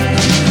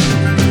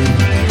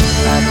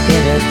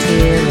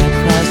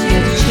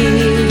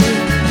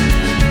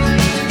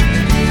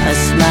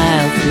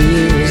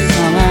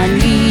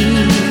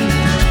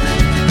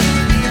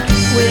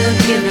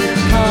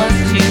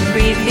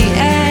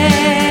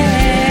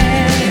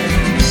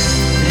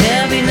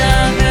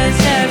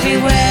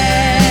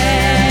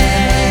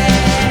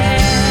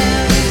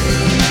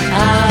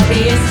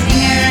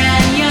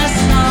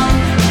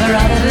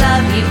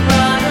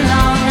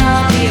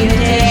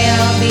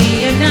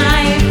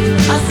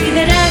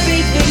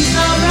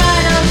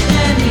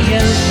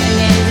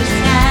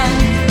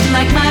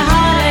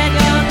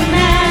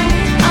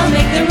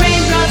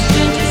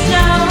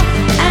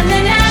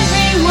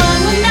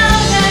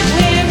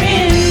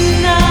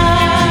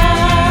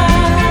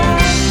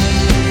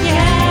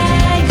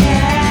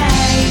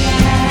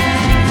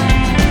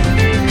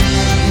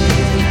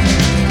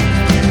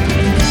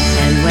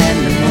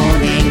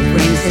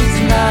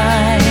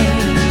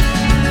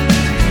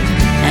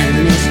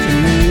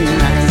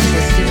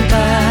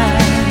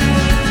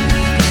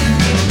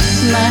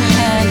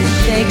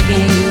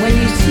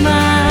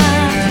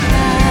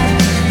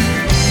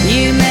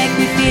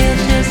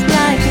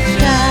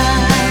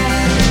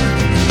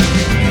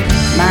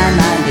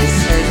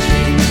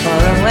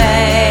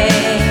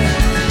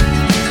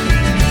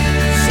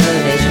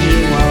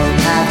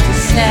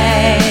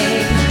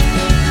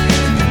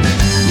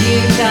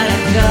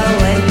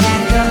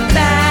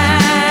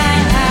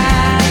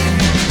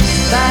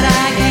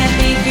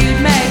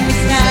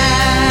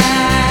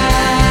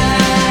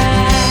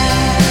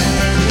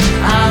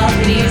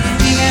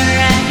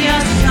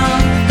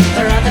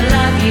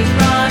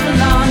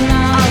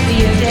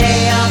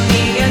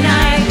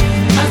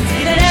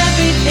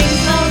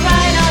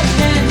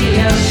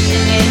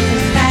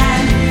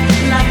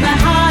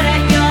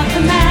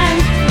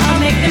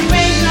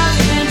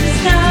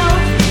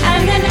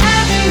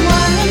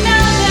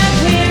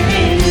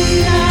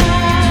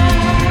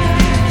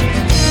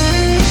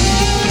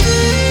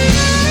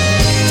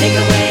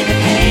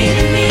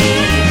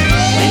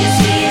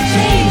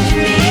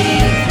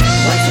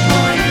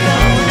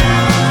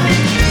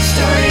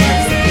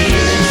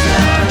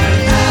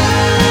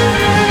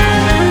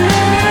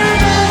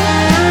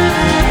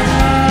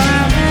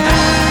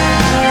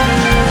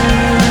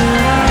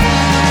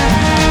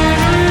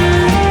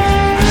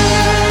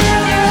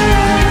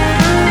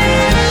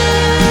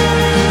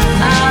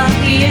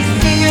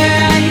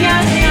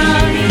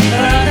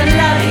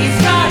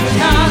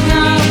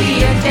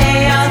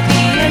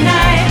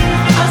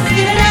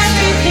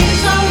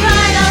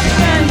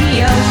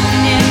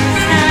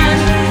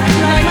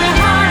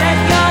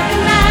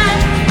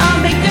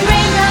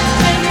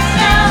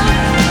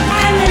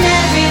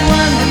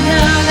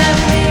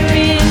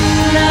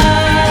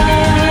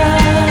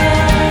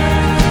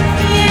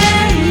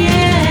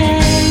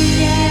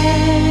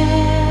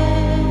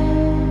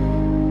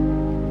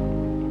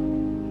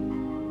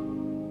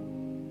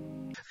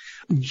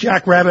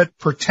 Jackrabbit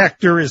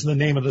Protector is the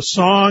name of the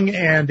song,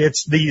 and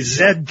it's the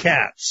Zed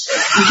Cats.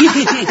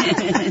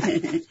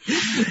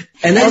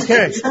 And that's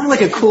Okay. it sounded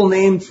like a cool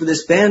name for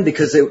this band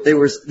because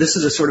this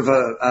is a sort of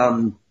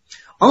a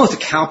almost a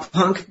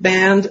cowpunk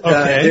band.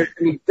 Okay.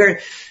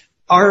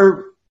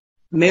 Our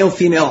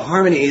male-female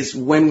harmonies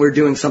when we're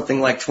doing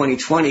something like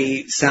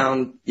 2020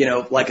 sound,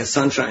 like a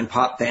sunshine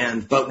pop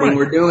band. But when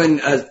we're doing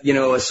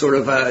a sort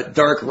of a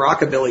dark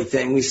rockabilly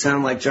thing, we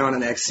sound like John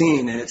and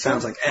Xene, and it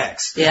sounds like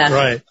X. Yeah.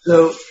 Right.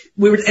 So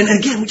and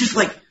again, we just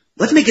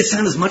let's make it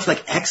sound as much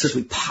like X as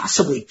we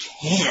possibly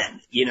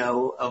can.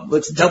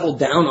 Let's double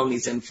down on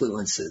these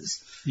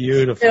influences.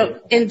 Beautiful. So,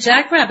 and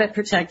Jackrabbit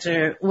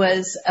Protector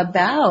was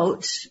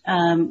about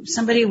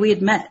somebody we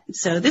had met.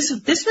 So this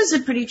was a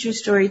pretty true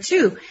story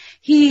too.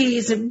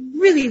 He's a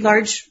really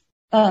large,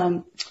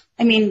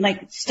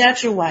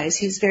 stature-wise,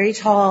 he's very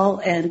tall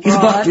and broad. He's a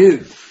buff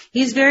dude.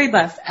 He's very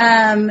buff.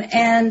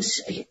 And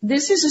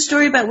this is a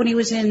story about when he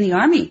was in the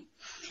Army.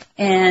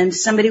 And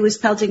somebody was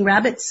pelting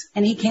rabbits,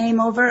 and he came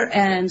over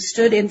and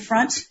stood in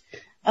front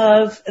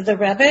of the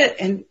rabbit,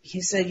 and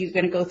he said, "You're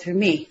going to go through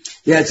me."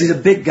 Yeah, he's a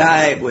big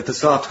guy with a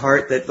soft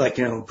heart that,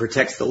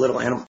 protects the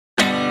little animal.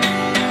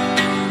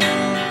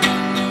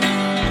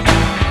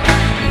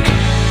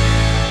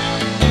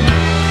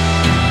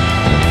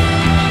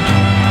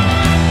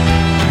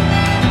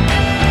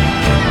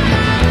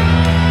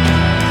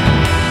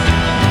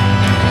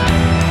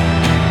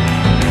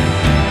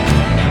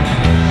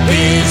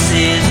 This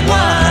is what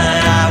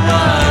I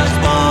was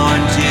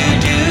born to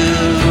do.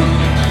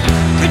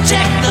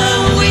 Protect the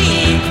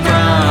weak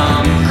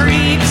from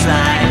creeps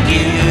like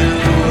you.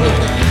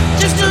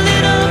 Just a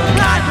little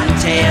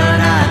cottontail,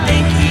 and I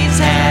think he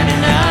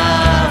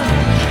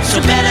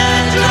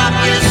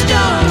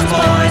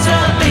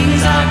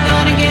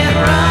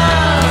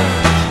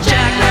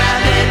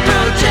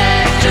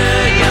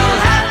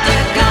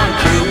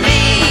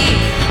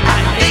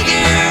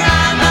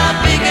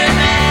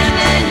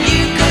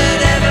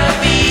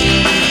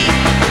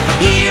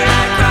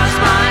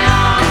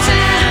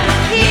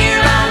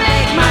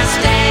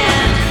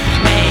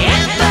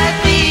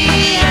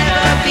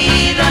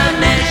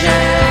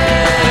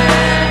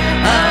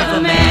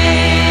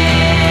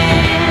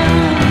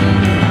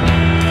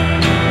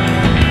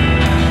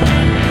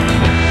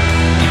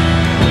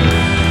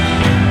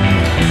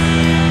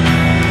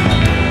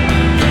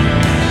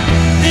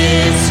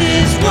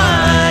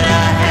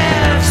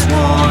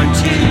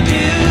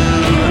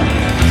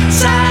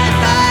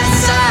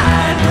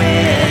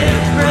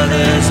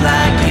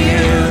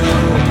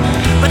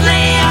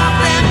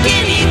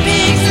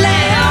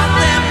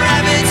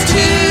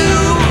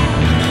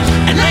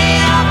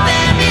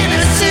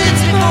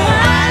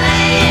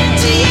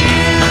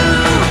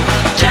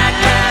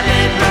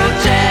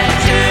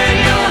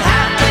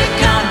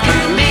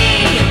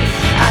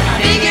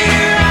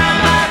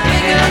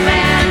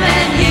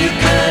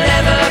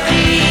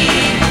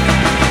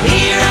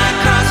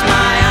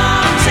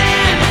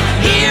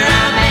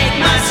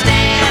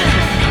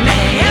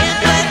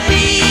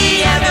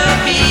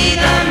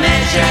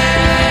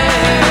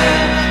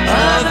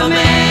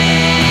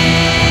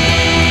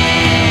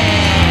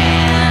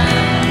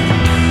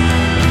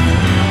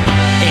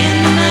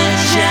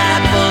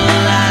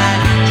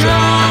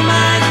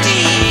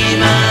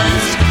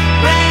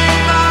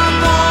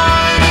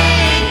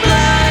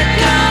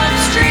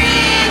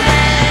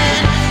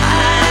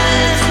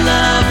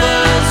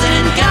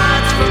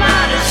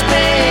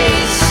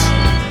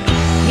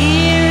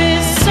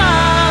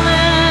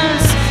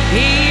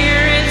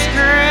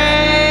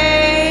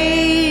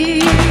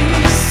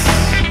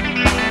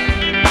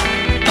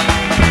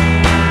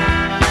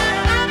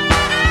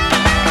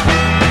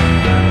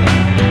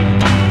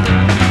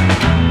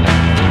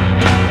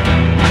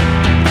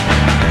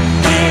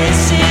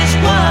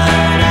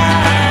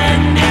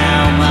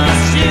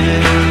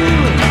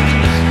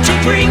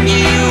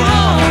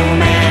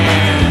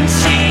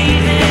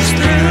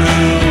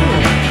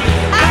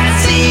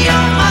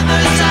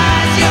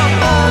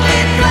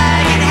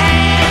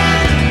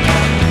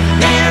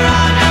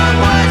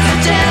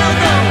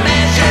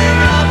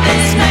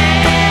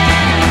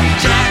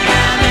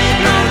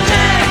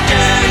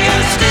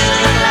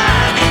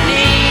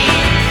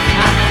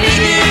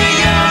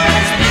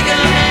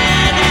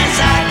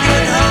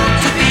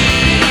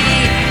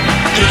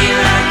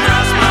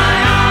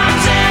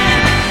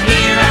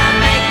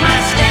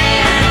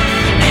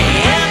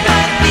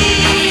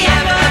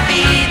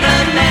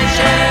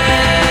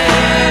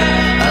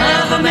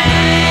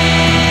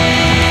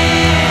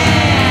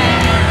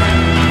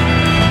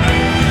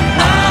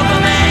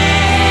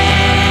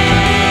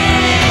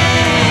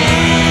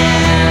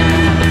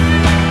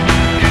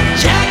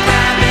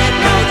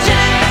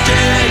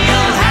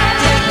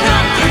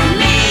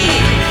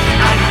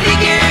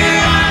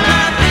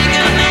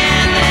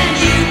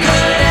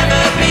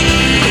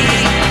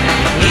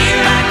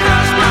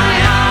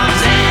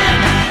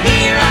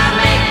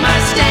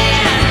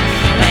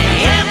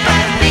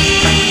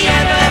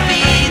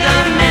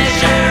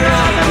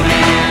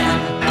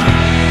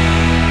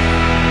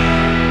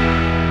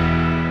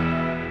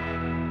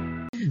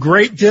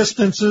Great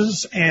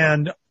Distances,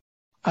 and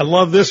I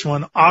love this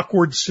one,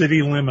 Awkward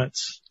City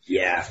Limits.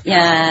 Yeah.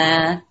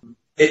 Yeah.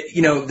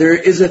 There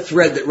is a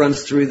thread that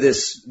runs through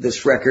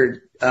this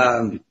record,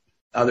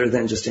 other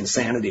than just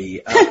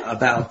insanity,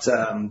 about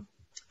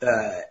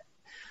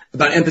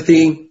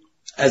empathy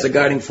as a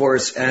guiding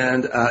force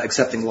and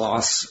accepting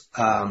loss,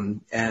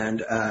 and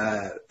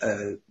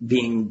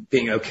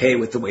being okay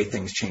with the way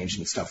things change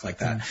and stuff like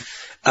that.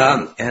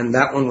 And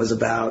that one was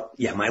about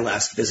my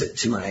last visit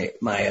to my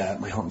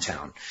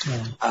hometown.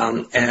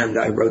 And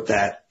I wrote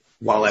that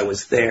while I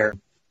was there.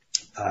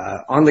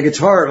 On the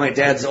guitar, my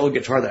dad's old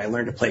guitar that I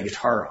learned to play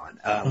guitar on.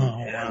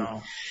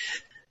 Wow.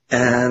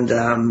 And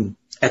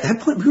at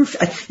that point,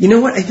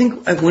 I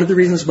think one of the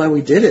reasons why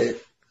we did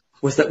it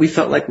was that we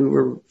felt like we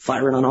were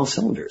firing on all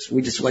cylinders.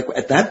 We just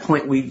at that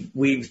point,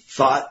 we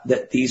thought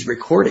that these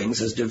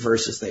recordings, as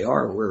diverse as they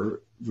are,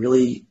 were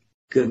really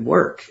good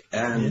work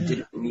and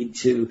didn't need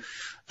to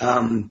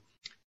hang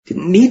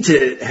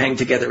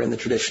together in the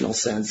traditional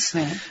sense.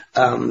 Right.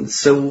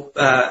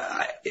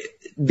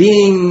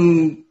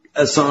 Being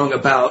a song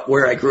about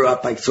where I grew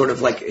up, I sort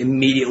of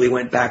immediately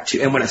went back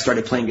to, and when I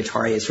started playing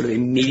guitar, I sort of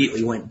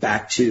immediately went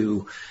back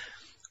to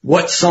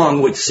what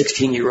song would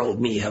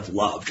 16-year-old me have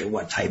loved, or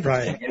what type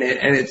of thing.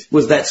 And it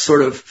was that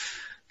sort of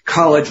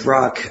college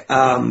rock,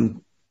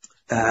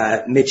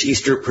 Mitch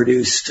Easter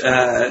produced,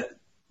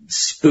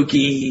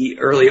 spooky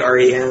early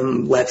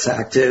REM, Let's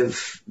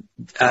Active,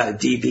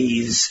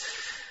 DBs.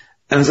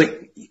 And I was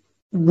like,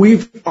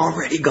 we've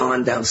already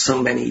gone down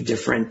so many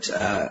different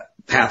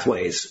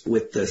pathways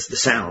with the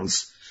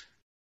sounds.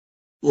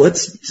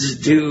 Let's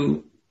just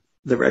do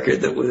the record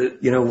that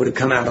would have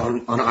come out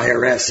on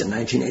IRS in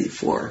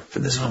 1984 for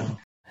this one.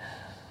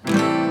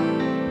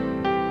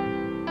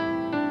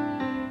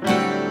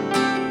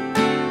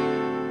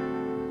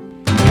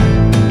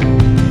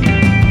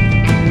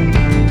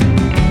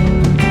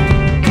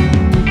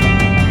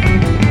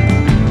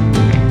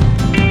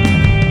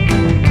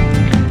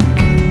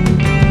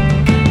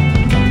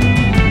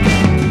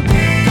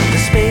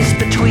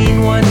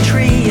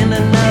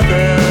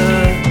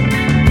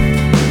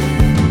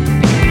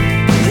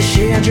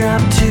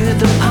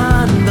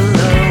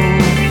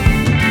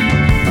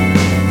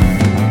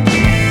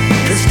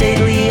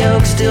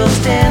 Still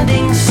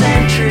standing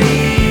sentry.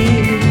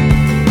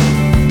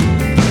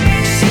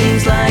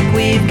 Seems like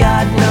we've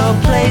got no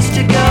place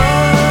to go.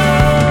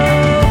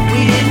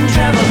 We didn't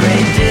travel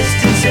great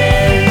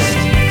distances.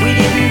 We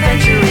didn't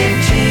venture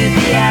into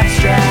the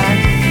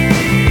abstract.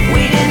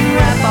 We didn't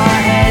wrap our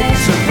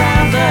heads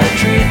around the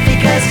truth,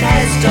 because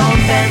heads don't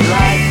bend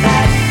like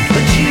that.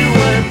 But you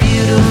were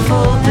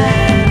beautiful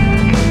then.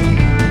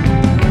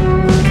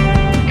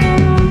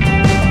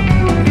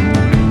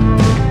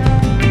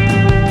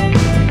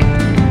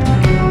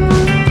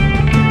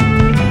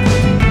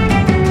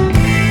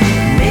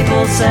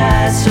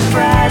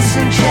 Sassafras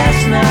and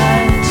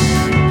chestnuts,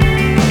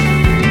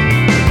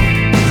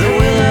 the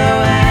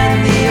willow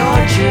and the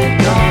orchard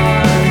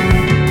gone.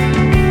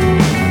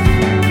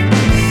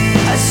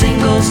 A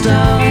single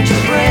stone to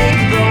break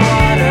the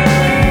water.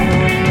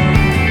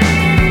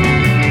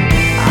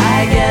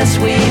 I guess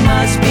we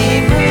must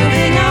be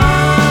moving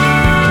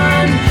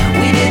on.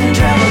 We didn't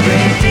travel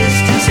great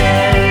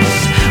distances.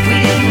 We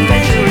didn't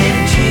venture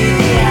into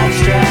the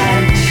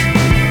abstract.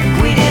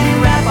 We didn't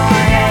wrap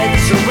our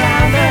heads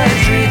around the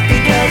truth,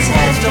 because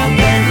heads don't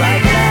bend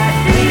like that.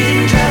 We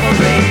didn't travel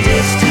great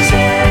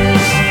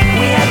distances.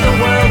 We had the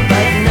world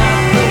but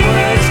not the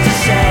words to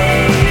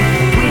say.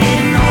 We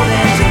didn't hold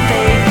hands and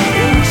fade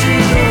into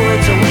the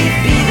woods, or we'd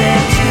be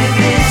there to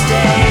this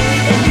day.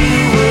 And you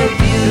were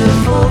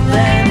beautiful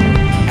then,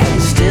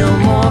 and still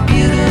more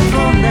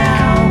beautiful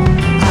now.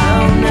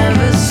 I'll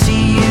never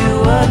see you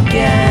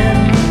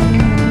again.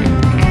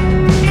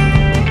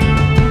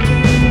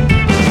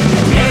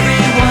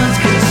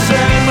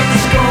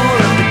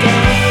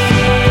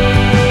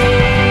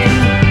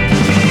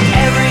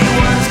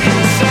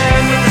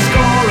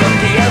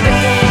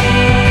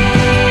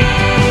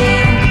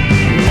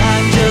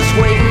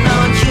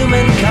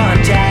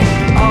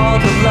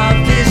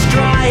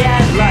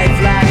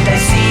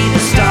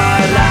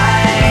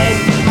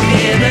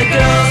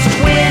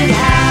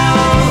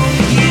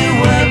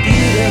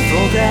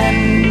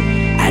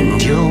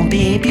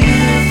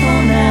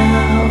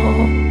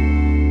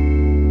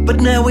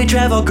 Now we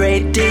travel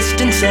great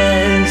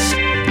distances.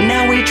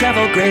 Now we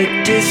travel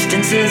great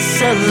distances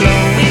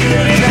alone. We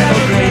could have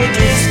traveled great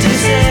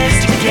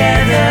distances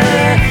together.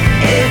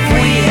 If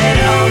we had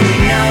only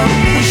known,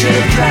 we should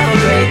have traveled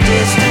great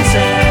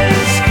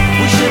distances.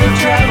 We should have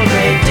traveled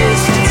great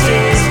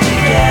distances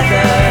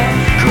together.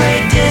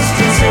 Great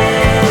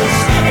distances.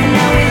 And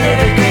now we live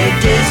at great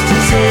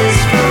distances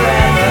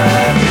forever.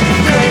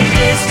 Great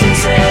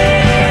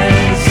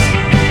distances.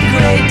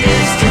 Great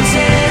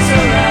distances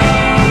alone.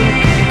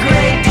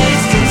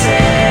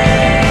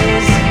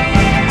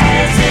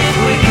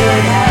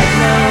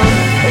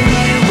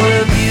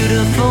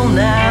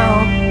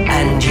 Now,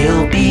 and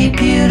you'll be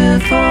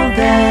beautiful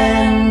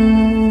then.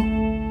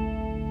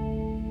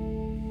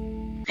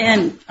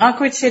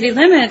 Awkward City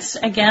Limits,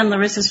 again,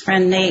 Larissa's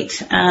friend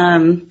Nate.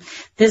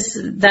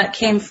 That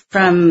came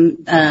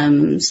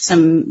from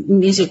some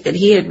music that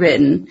he had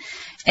written.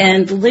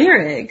 And the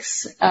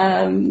lyrics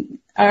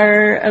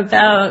are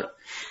about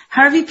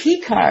Harvey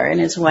Picar and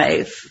his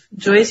wife,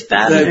 Joyce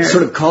Babner. The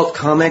sort of cult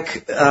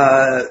comic,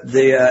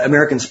 the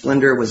American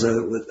Splendor was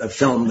a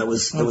film that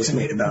was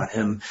made about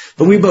him.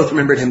 But we both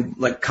remembered him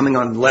like coming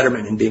on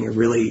Letterman and being a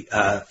really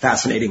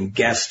fascinating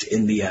guest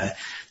in the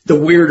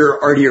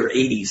weirder, artier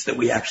 80s that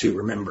we actually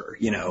remember,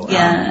 you know.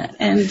 Yeah,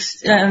 and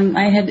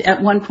I had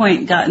at one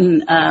point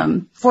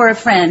gotten for a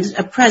friend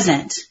a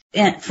present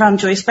from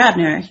Joyce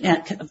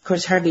Babner. Of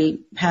course,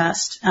 Harvey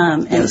passed.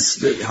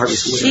 Yes,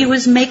 Harvey's widow. She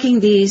was making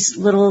these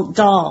little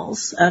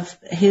dolls of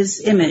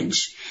his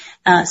image,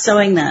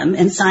 sewing them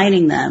and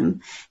signing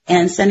them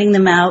and sending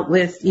them out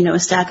with, you know, a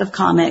stack of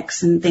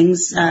comics and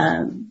things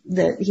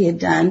that he had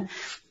done.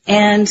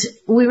 And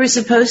we were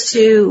supposed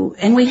to,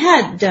 and we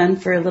had done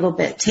for a little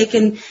bit,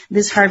 taken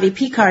this Harvey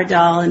Picar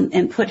doll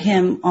and put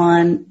him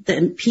on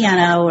the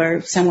piano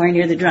or somewhere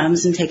near the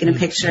drums and taken a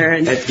picture.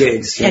 And at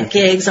gigs. Yeah. At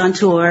gigs, on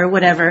tour,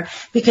 whatever.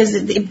 Because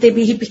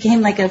he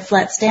became like a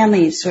Flat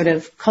Stanley sort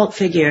of cult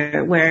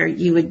figure where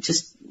you would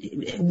just,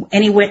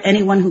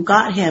 anyone who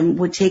got him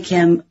would take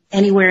him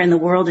anywhere in the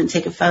world and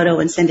take a photo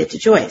and send it to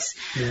Joyce.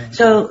 Yeah.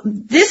 So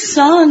this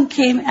song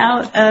came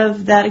out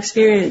of that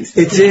experience.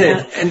 It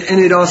did.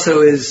 And it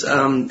also is,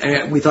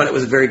 and we thought it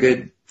was a very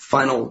good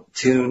final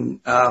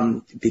tune,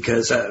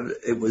 because,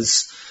 it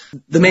was,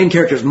 the main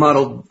characters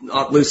modeled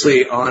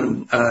loosely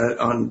on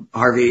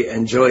Harvey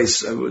and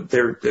Joyce.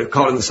 They're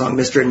called in the song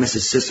Mr. and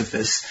Mrs.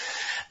 Sisyphus.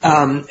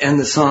 And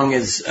the song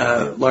is,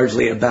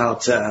 largely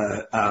about,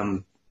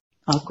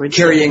 awkward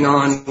carrying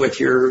on with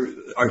your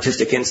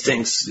artistic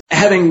instincts.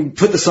 Having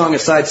put the song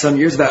aside some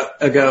years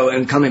ago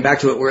and coming back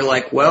to it, we're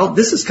like, well,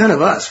 this is kind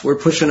of us. We're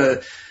pushing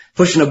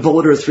a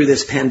boulder through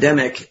this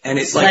pandemic, and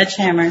it's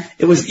sledgehammer. Like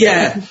it was,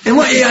 yeah.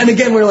 And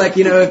again, we're like,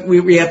 you know,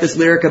 we have this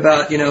lyric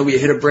about, you know, we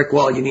hit a brick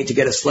wall, you need to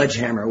get a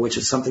sledgehammer, which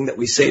is something that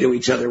we say to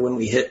each other when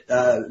we hit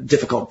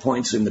difficult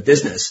points in the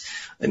business.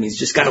 That means you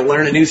just got to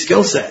learn a new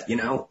skill set. You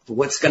know,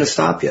 what's going to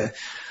stop you?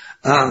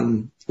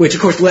 Which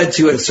of course led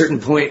to at a certain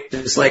point,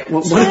 it's like,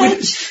 well,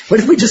 what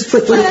if we just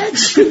put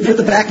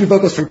the backing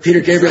vocals from Peter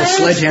Gabriel's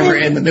Sledgehammer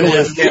in the middle of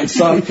this damn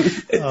song?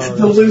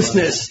 The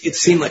looseness, it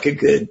seemed like a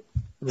good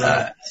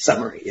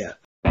summary, yeah.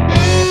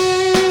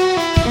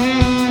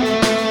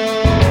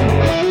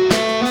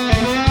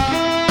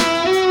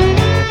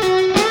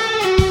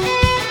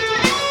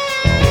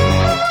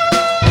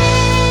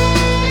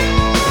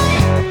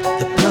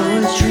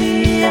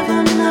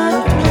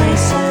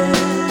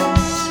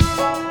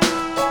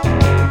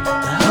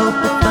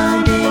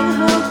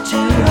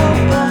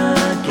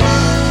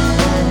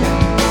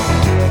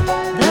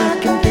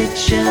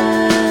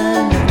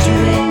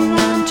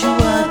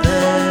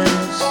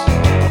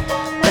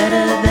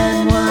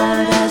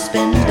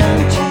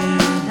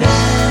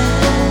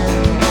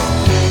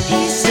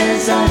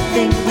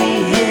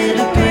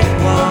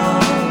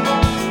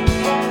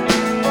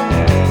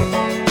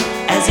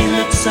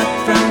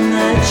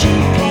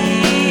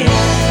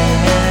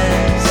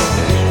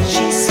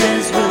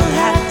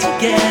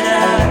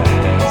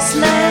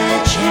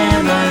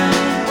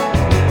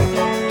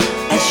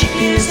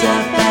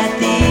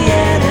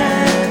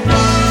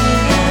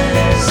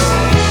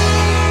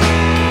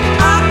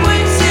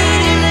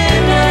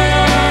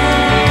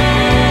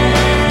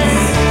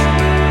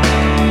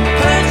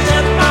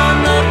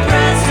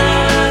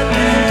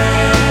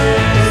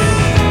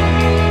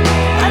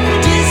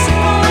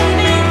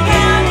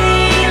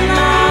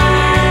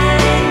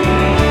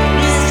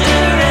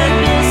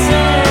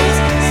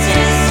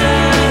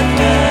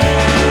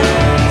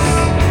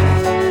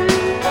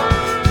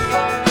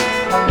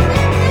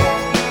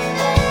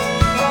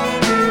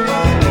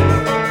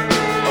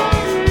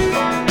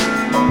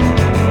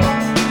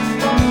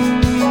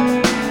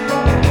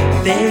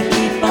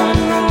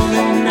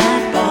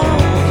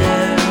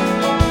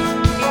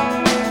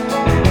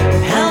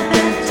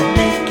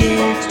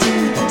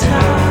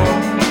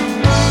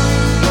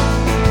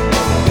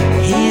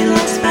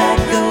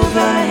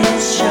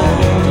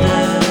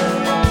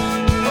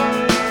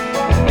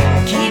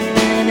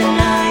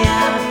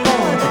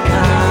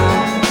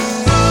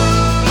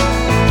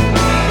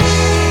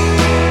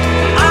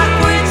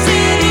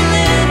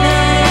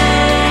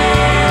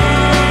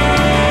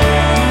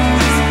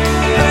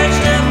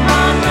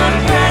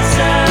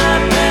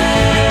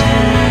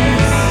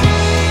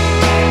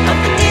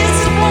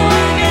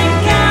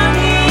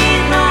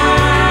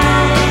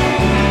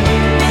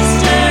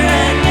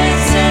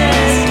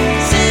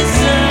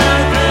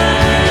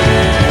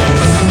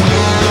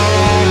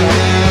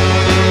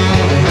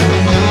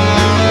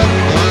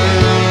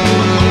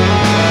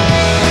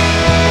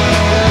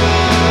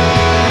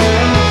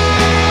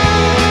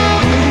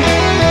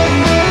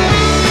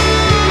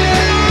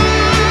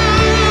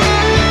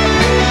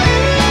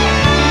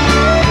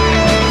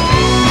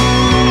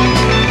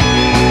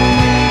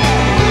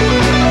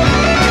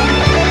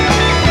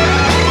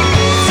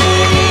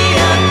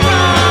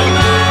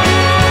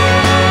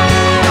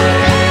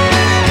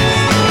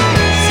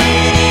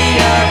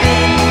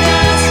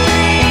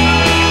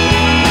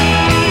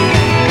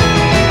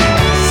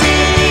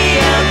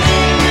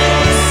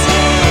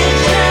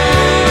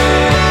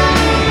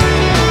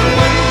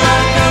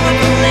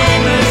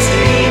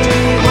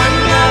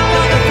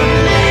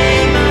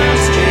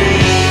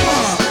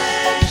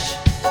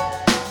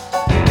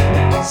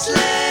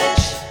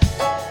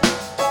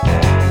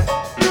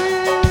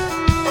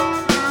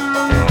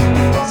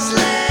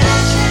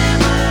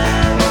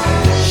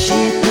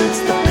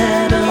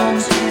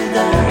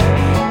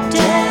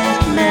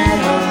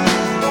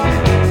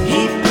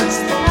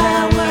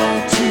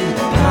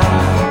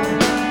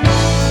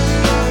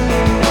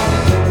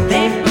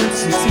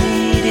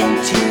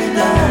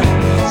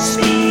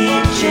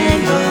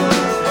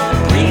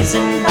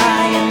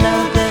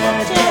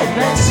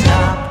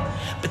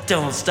 but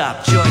don't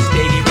stop choice,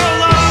 baby.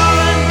 Roll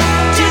on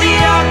to the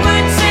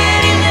awkward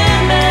city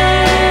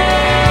limits,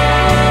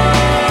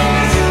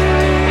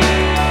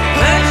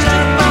 perched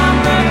upon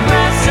the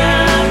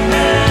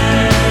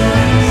precipice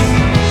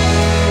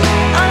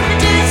of the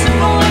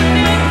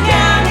disappointment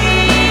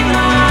county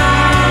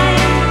line.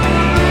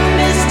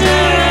 Mr.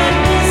 and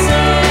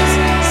Mrs.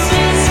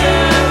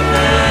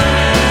 Sisyphus,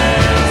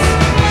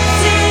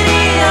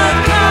 city of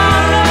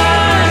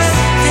commerce,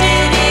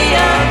 city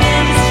of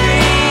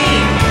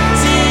industry,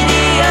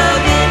 city of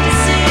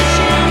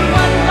indecision,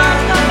 one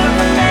block over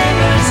from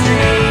Labor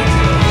Street.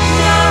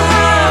 No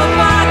hope,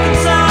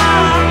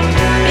 Arkansas,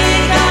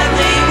 big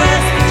ugly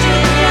West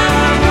Virginia,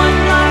 one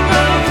block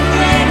over from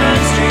Labor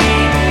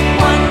Street,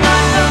 one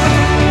block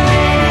over from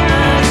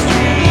Labor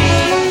Street.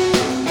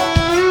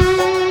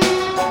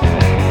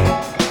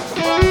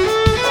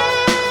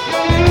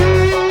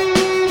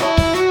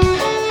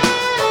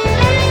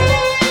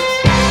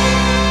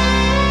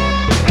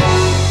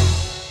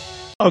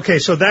 Okay,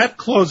 so that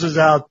closes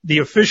out the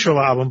official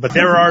album, but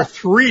there are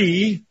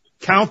three,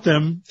 count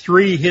them,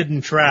 three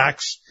hidden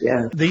tracks.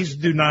 Yeah. These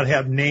do not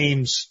have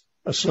names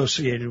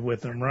associated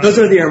with them, right? Those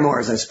are the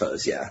Armoires, I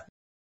suppose, yeah.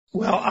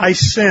 Well, I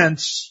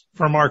sense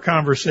from our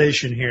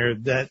conversation here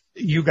that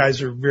you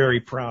guys are very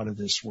proud of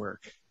this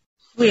work.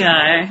 We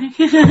are.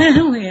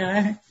 We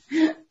are.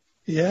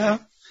 Yeah?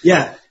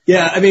 Yeah.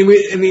 I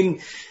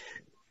mean,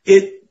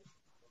 it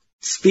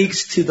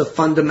speaks to the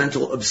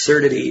fundamental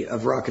absurdity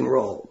of rock and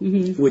roll,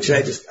 which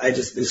I just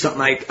is something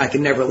I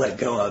can never let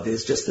go of.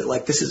 Is just that,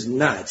 like, this is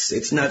nuts.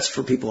 It's nuts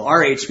for people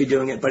our age to be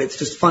doing it, but it's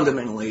just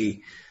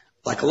fundamentally,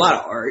 like a lot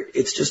of art,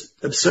 it's just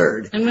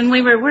absurd. And when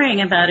we were worrying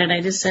about it,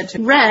 I just said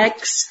to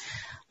Rex,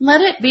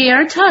 let it be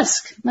our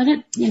Tusk. Let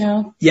it,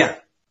 Yeah.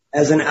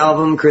 As an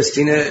album,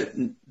 Christina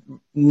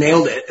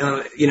nailed it.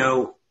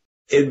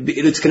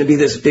 It's going to be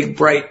this big,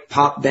 bright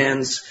pop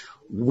band's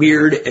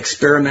weird,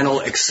 experimental,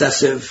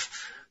 excessive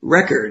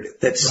record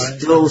that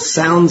still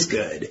sounds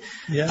good.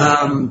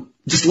 Yeah.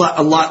 Just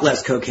a lot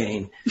less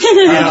cocaine.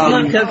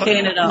 not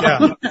cocaine at all.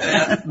 Yeah.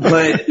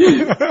 But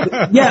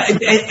yeah,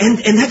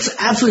 and that's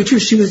absolutely true.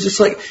 She was just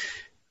like,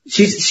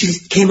 she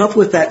came up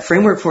with that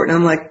framework for it, and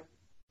I'm like,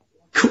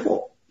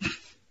 cool.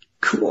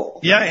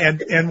 Yeah,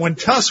 and when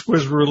Tusk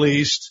was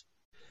released,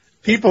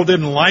 people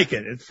didn't like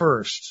it at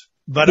first.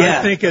 But Yeah.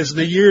 I think as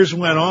the years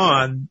went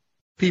on,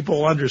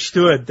 people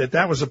understood that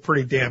that was a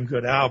pretty damn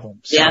good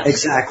album. So, Yeah.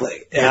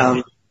 Exactly.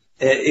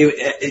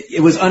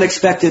 It was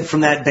unexpected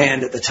from that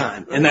band at the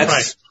time, and that's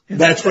right. And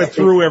that's what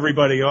threw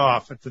everybody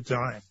off at the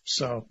time.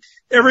 So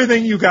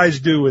everything you guys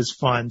do is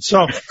fun.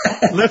 So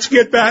let's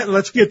get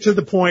to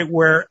the point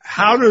where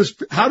how do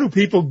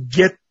people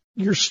get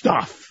your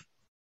stuff?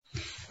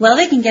 Well,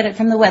 they can get it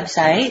from the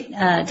website,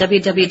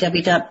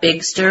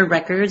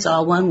 www.bigstirrecords,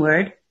 all one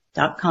word,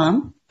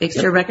 .com,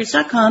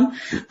 bigstirrecords.com.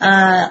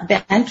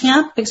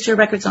 Bandcamp, Big Stir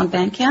Records on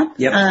Bandcamp.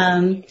 Yep.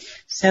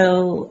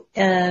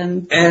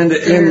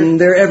 And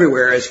they're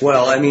everywhere as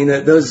well. I mean,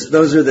 those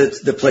are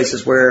the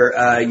places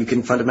where you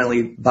can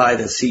fundamentally buy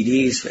the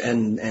CDs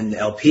and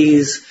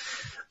LPs.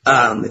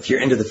 If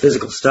you're into the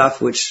physical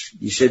stuff, which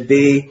you should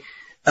be.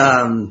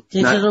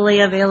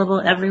 digitally available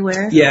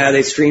everywhere. Yeah,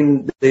 they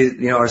stream.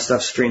 Our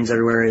stuff streams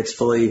everywhere. It's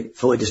fully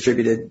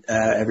distributed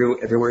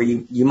everywhere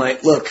you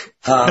might look.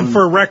 And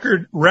for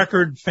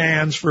record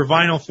fans, for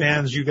vinyl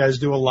fans, you guys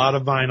do a lot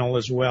of vinyl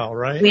as well,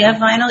 right? We have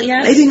vinyl,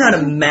 yes. Maybe not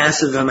a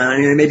massive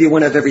amount. Maybe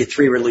one of every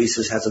 3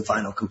 releases has a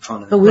vinyl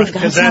component. But we've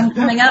got some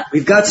coming up.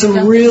 We've got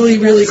some really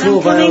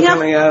cool vinyl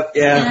coming up.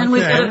 Yeah. And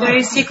we've got a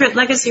very secret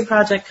legacy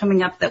project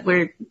coming up that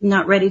we're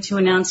not ready to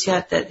announce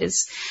yet that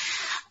is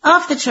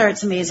off the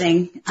charts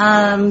amazing.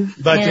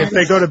 But if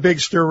they go to Big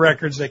Stir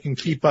Records, they can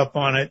keep up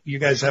on it. You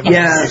guys have a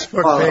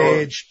Facebook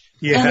page.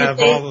 You have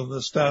all of the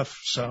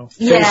stuff. So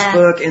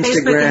Facebook,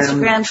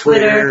 Instagram,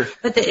 Twitter.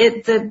 But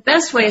the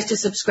best way is to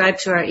subscribe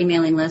to our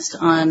emailing list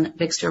on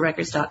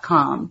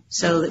bigstirrecords.com.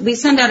 So we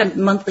send out a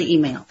monthly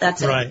email.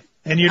 That's it. Right.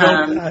 And you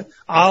don't,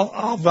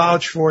 I'll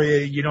vouch for you.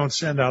 You don't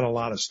send out a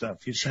lot of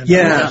stuff. You send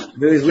out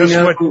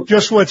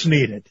just what's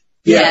needed.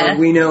 Yeah,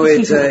 we know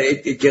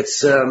it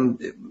gets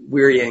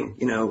wearying.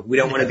 We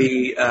don't want to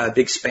be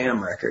big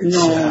spam records.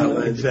 No,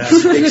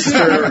 exactly. Big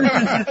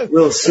Stir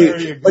will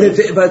suit.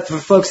 But for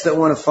folks that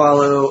want to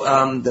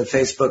follow the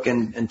Facebook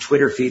and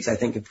Twitter feeds, I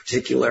think in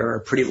particular are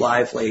pretty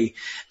lively,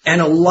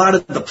 and a lot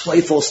of the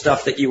playful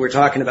stuff that you were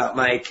talking about,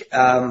 Mike,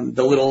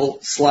 the little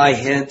sly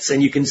hints,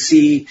 and you can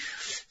see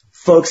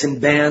folks in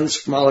bands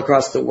from all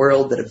across the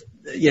world that have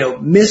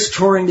missed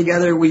touring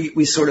together.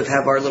 We sort of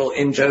have our little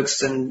in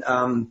jokes and.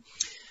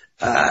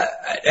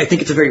 I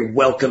think it's a very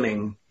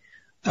welcoming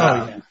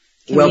thing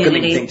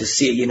to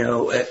see,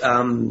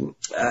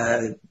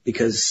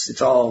 because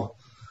it's all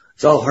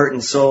heart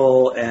and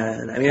soul.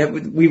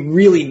 And we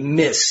really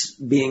miss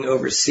being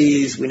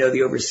overseas. We know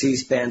the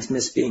overseas bands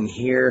miss being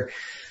here.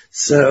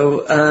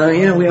 So,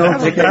 we all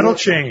that'll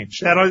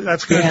change.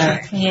 That's good.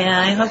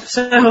 Yeah, I hope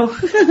so.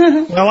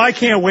 Well, I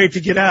can't wait to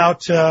get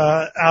out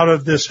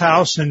of this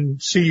house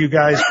and see you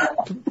guys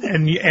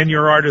and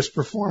your artists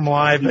perform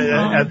live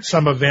at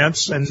some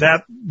events, and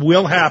that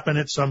will happen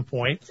at some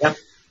point. Yep.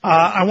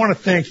 I want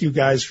to thank you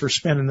guys for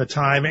spending the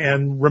time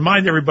and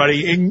remind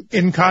everybody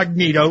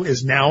Incognito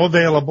is now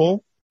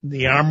available,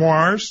 the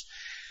Armoires,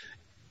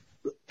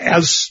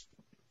 as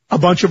a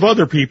bunch of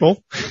other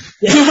people,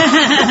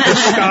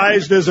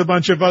 disguised as a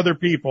bunch of other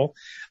people.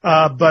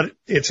 But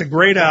it's a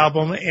great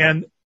album,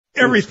 and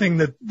everything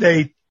that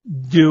they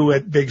do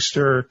at Big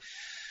Stir,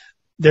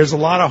 there's a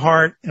lot of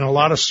heart and a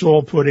lot of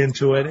soul put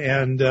into it.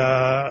 And,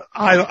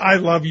 I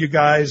love you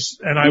guys,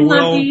 and I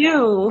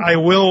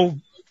will,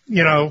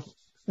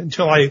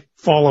 until I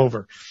fall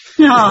over.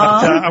 But,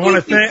 I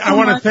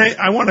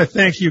want to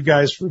thank you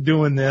guys for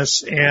doing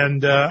this,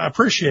 and,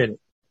 appreciate it.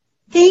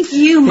 Thank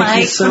you, Mike,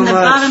 Thank you so from the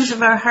much. bottoms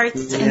of our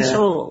hearts and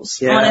souls.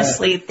 Yeah.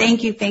 Honestly,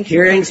 thank you.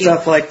 Hearing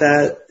stuff like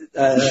that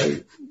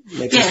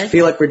makes us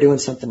feel like we're doing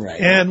something right.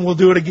 And we'll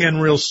do it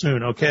again real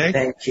soon, okay?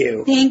 Thank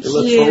you. Thank we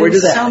look forward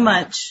you to that. so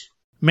much.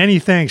 Many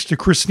thanks to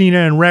Christina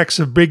and Rex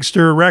of Big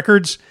Stir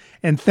Records,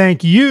 and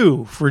thank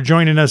you for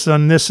joining us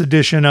on this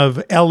edition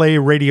of LA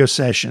Radio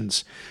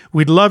Sessions.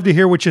 We'd love to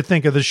hear what you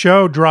think of the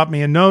show. Drop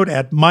me a note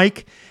at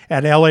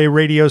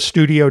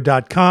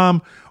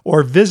mike@laradiostudio.com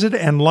or visit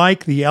and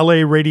like the LA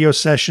Radio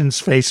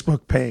Sessions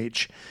Facebook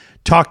page.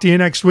 Talk to you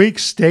next week.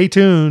 Stay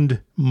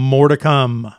tuned. More to come.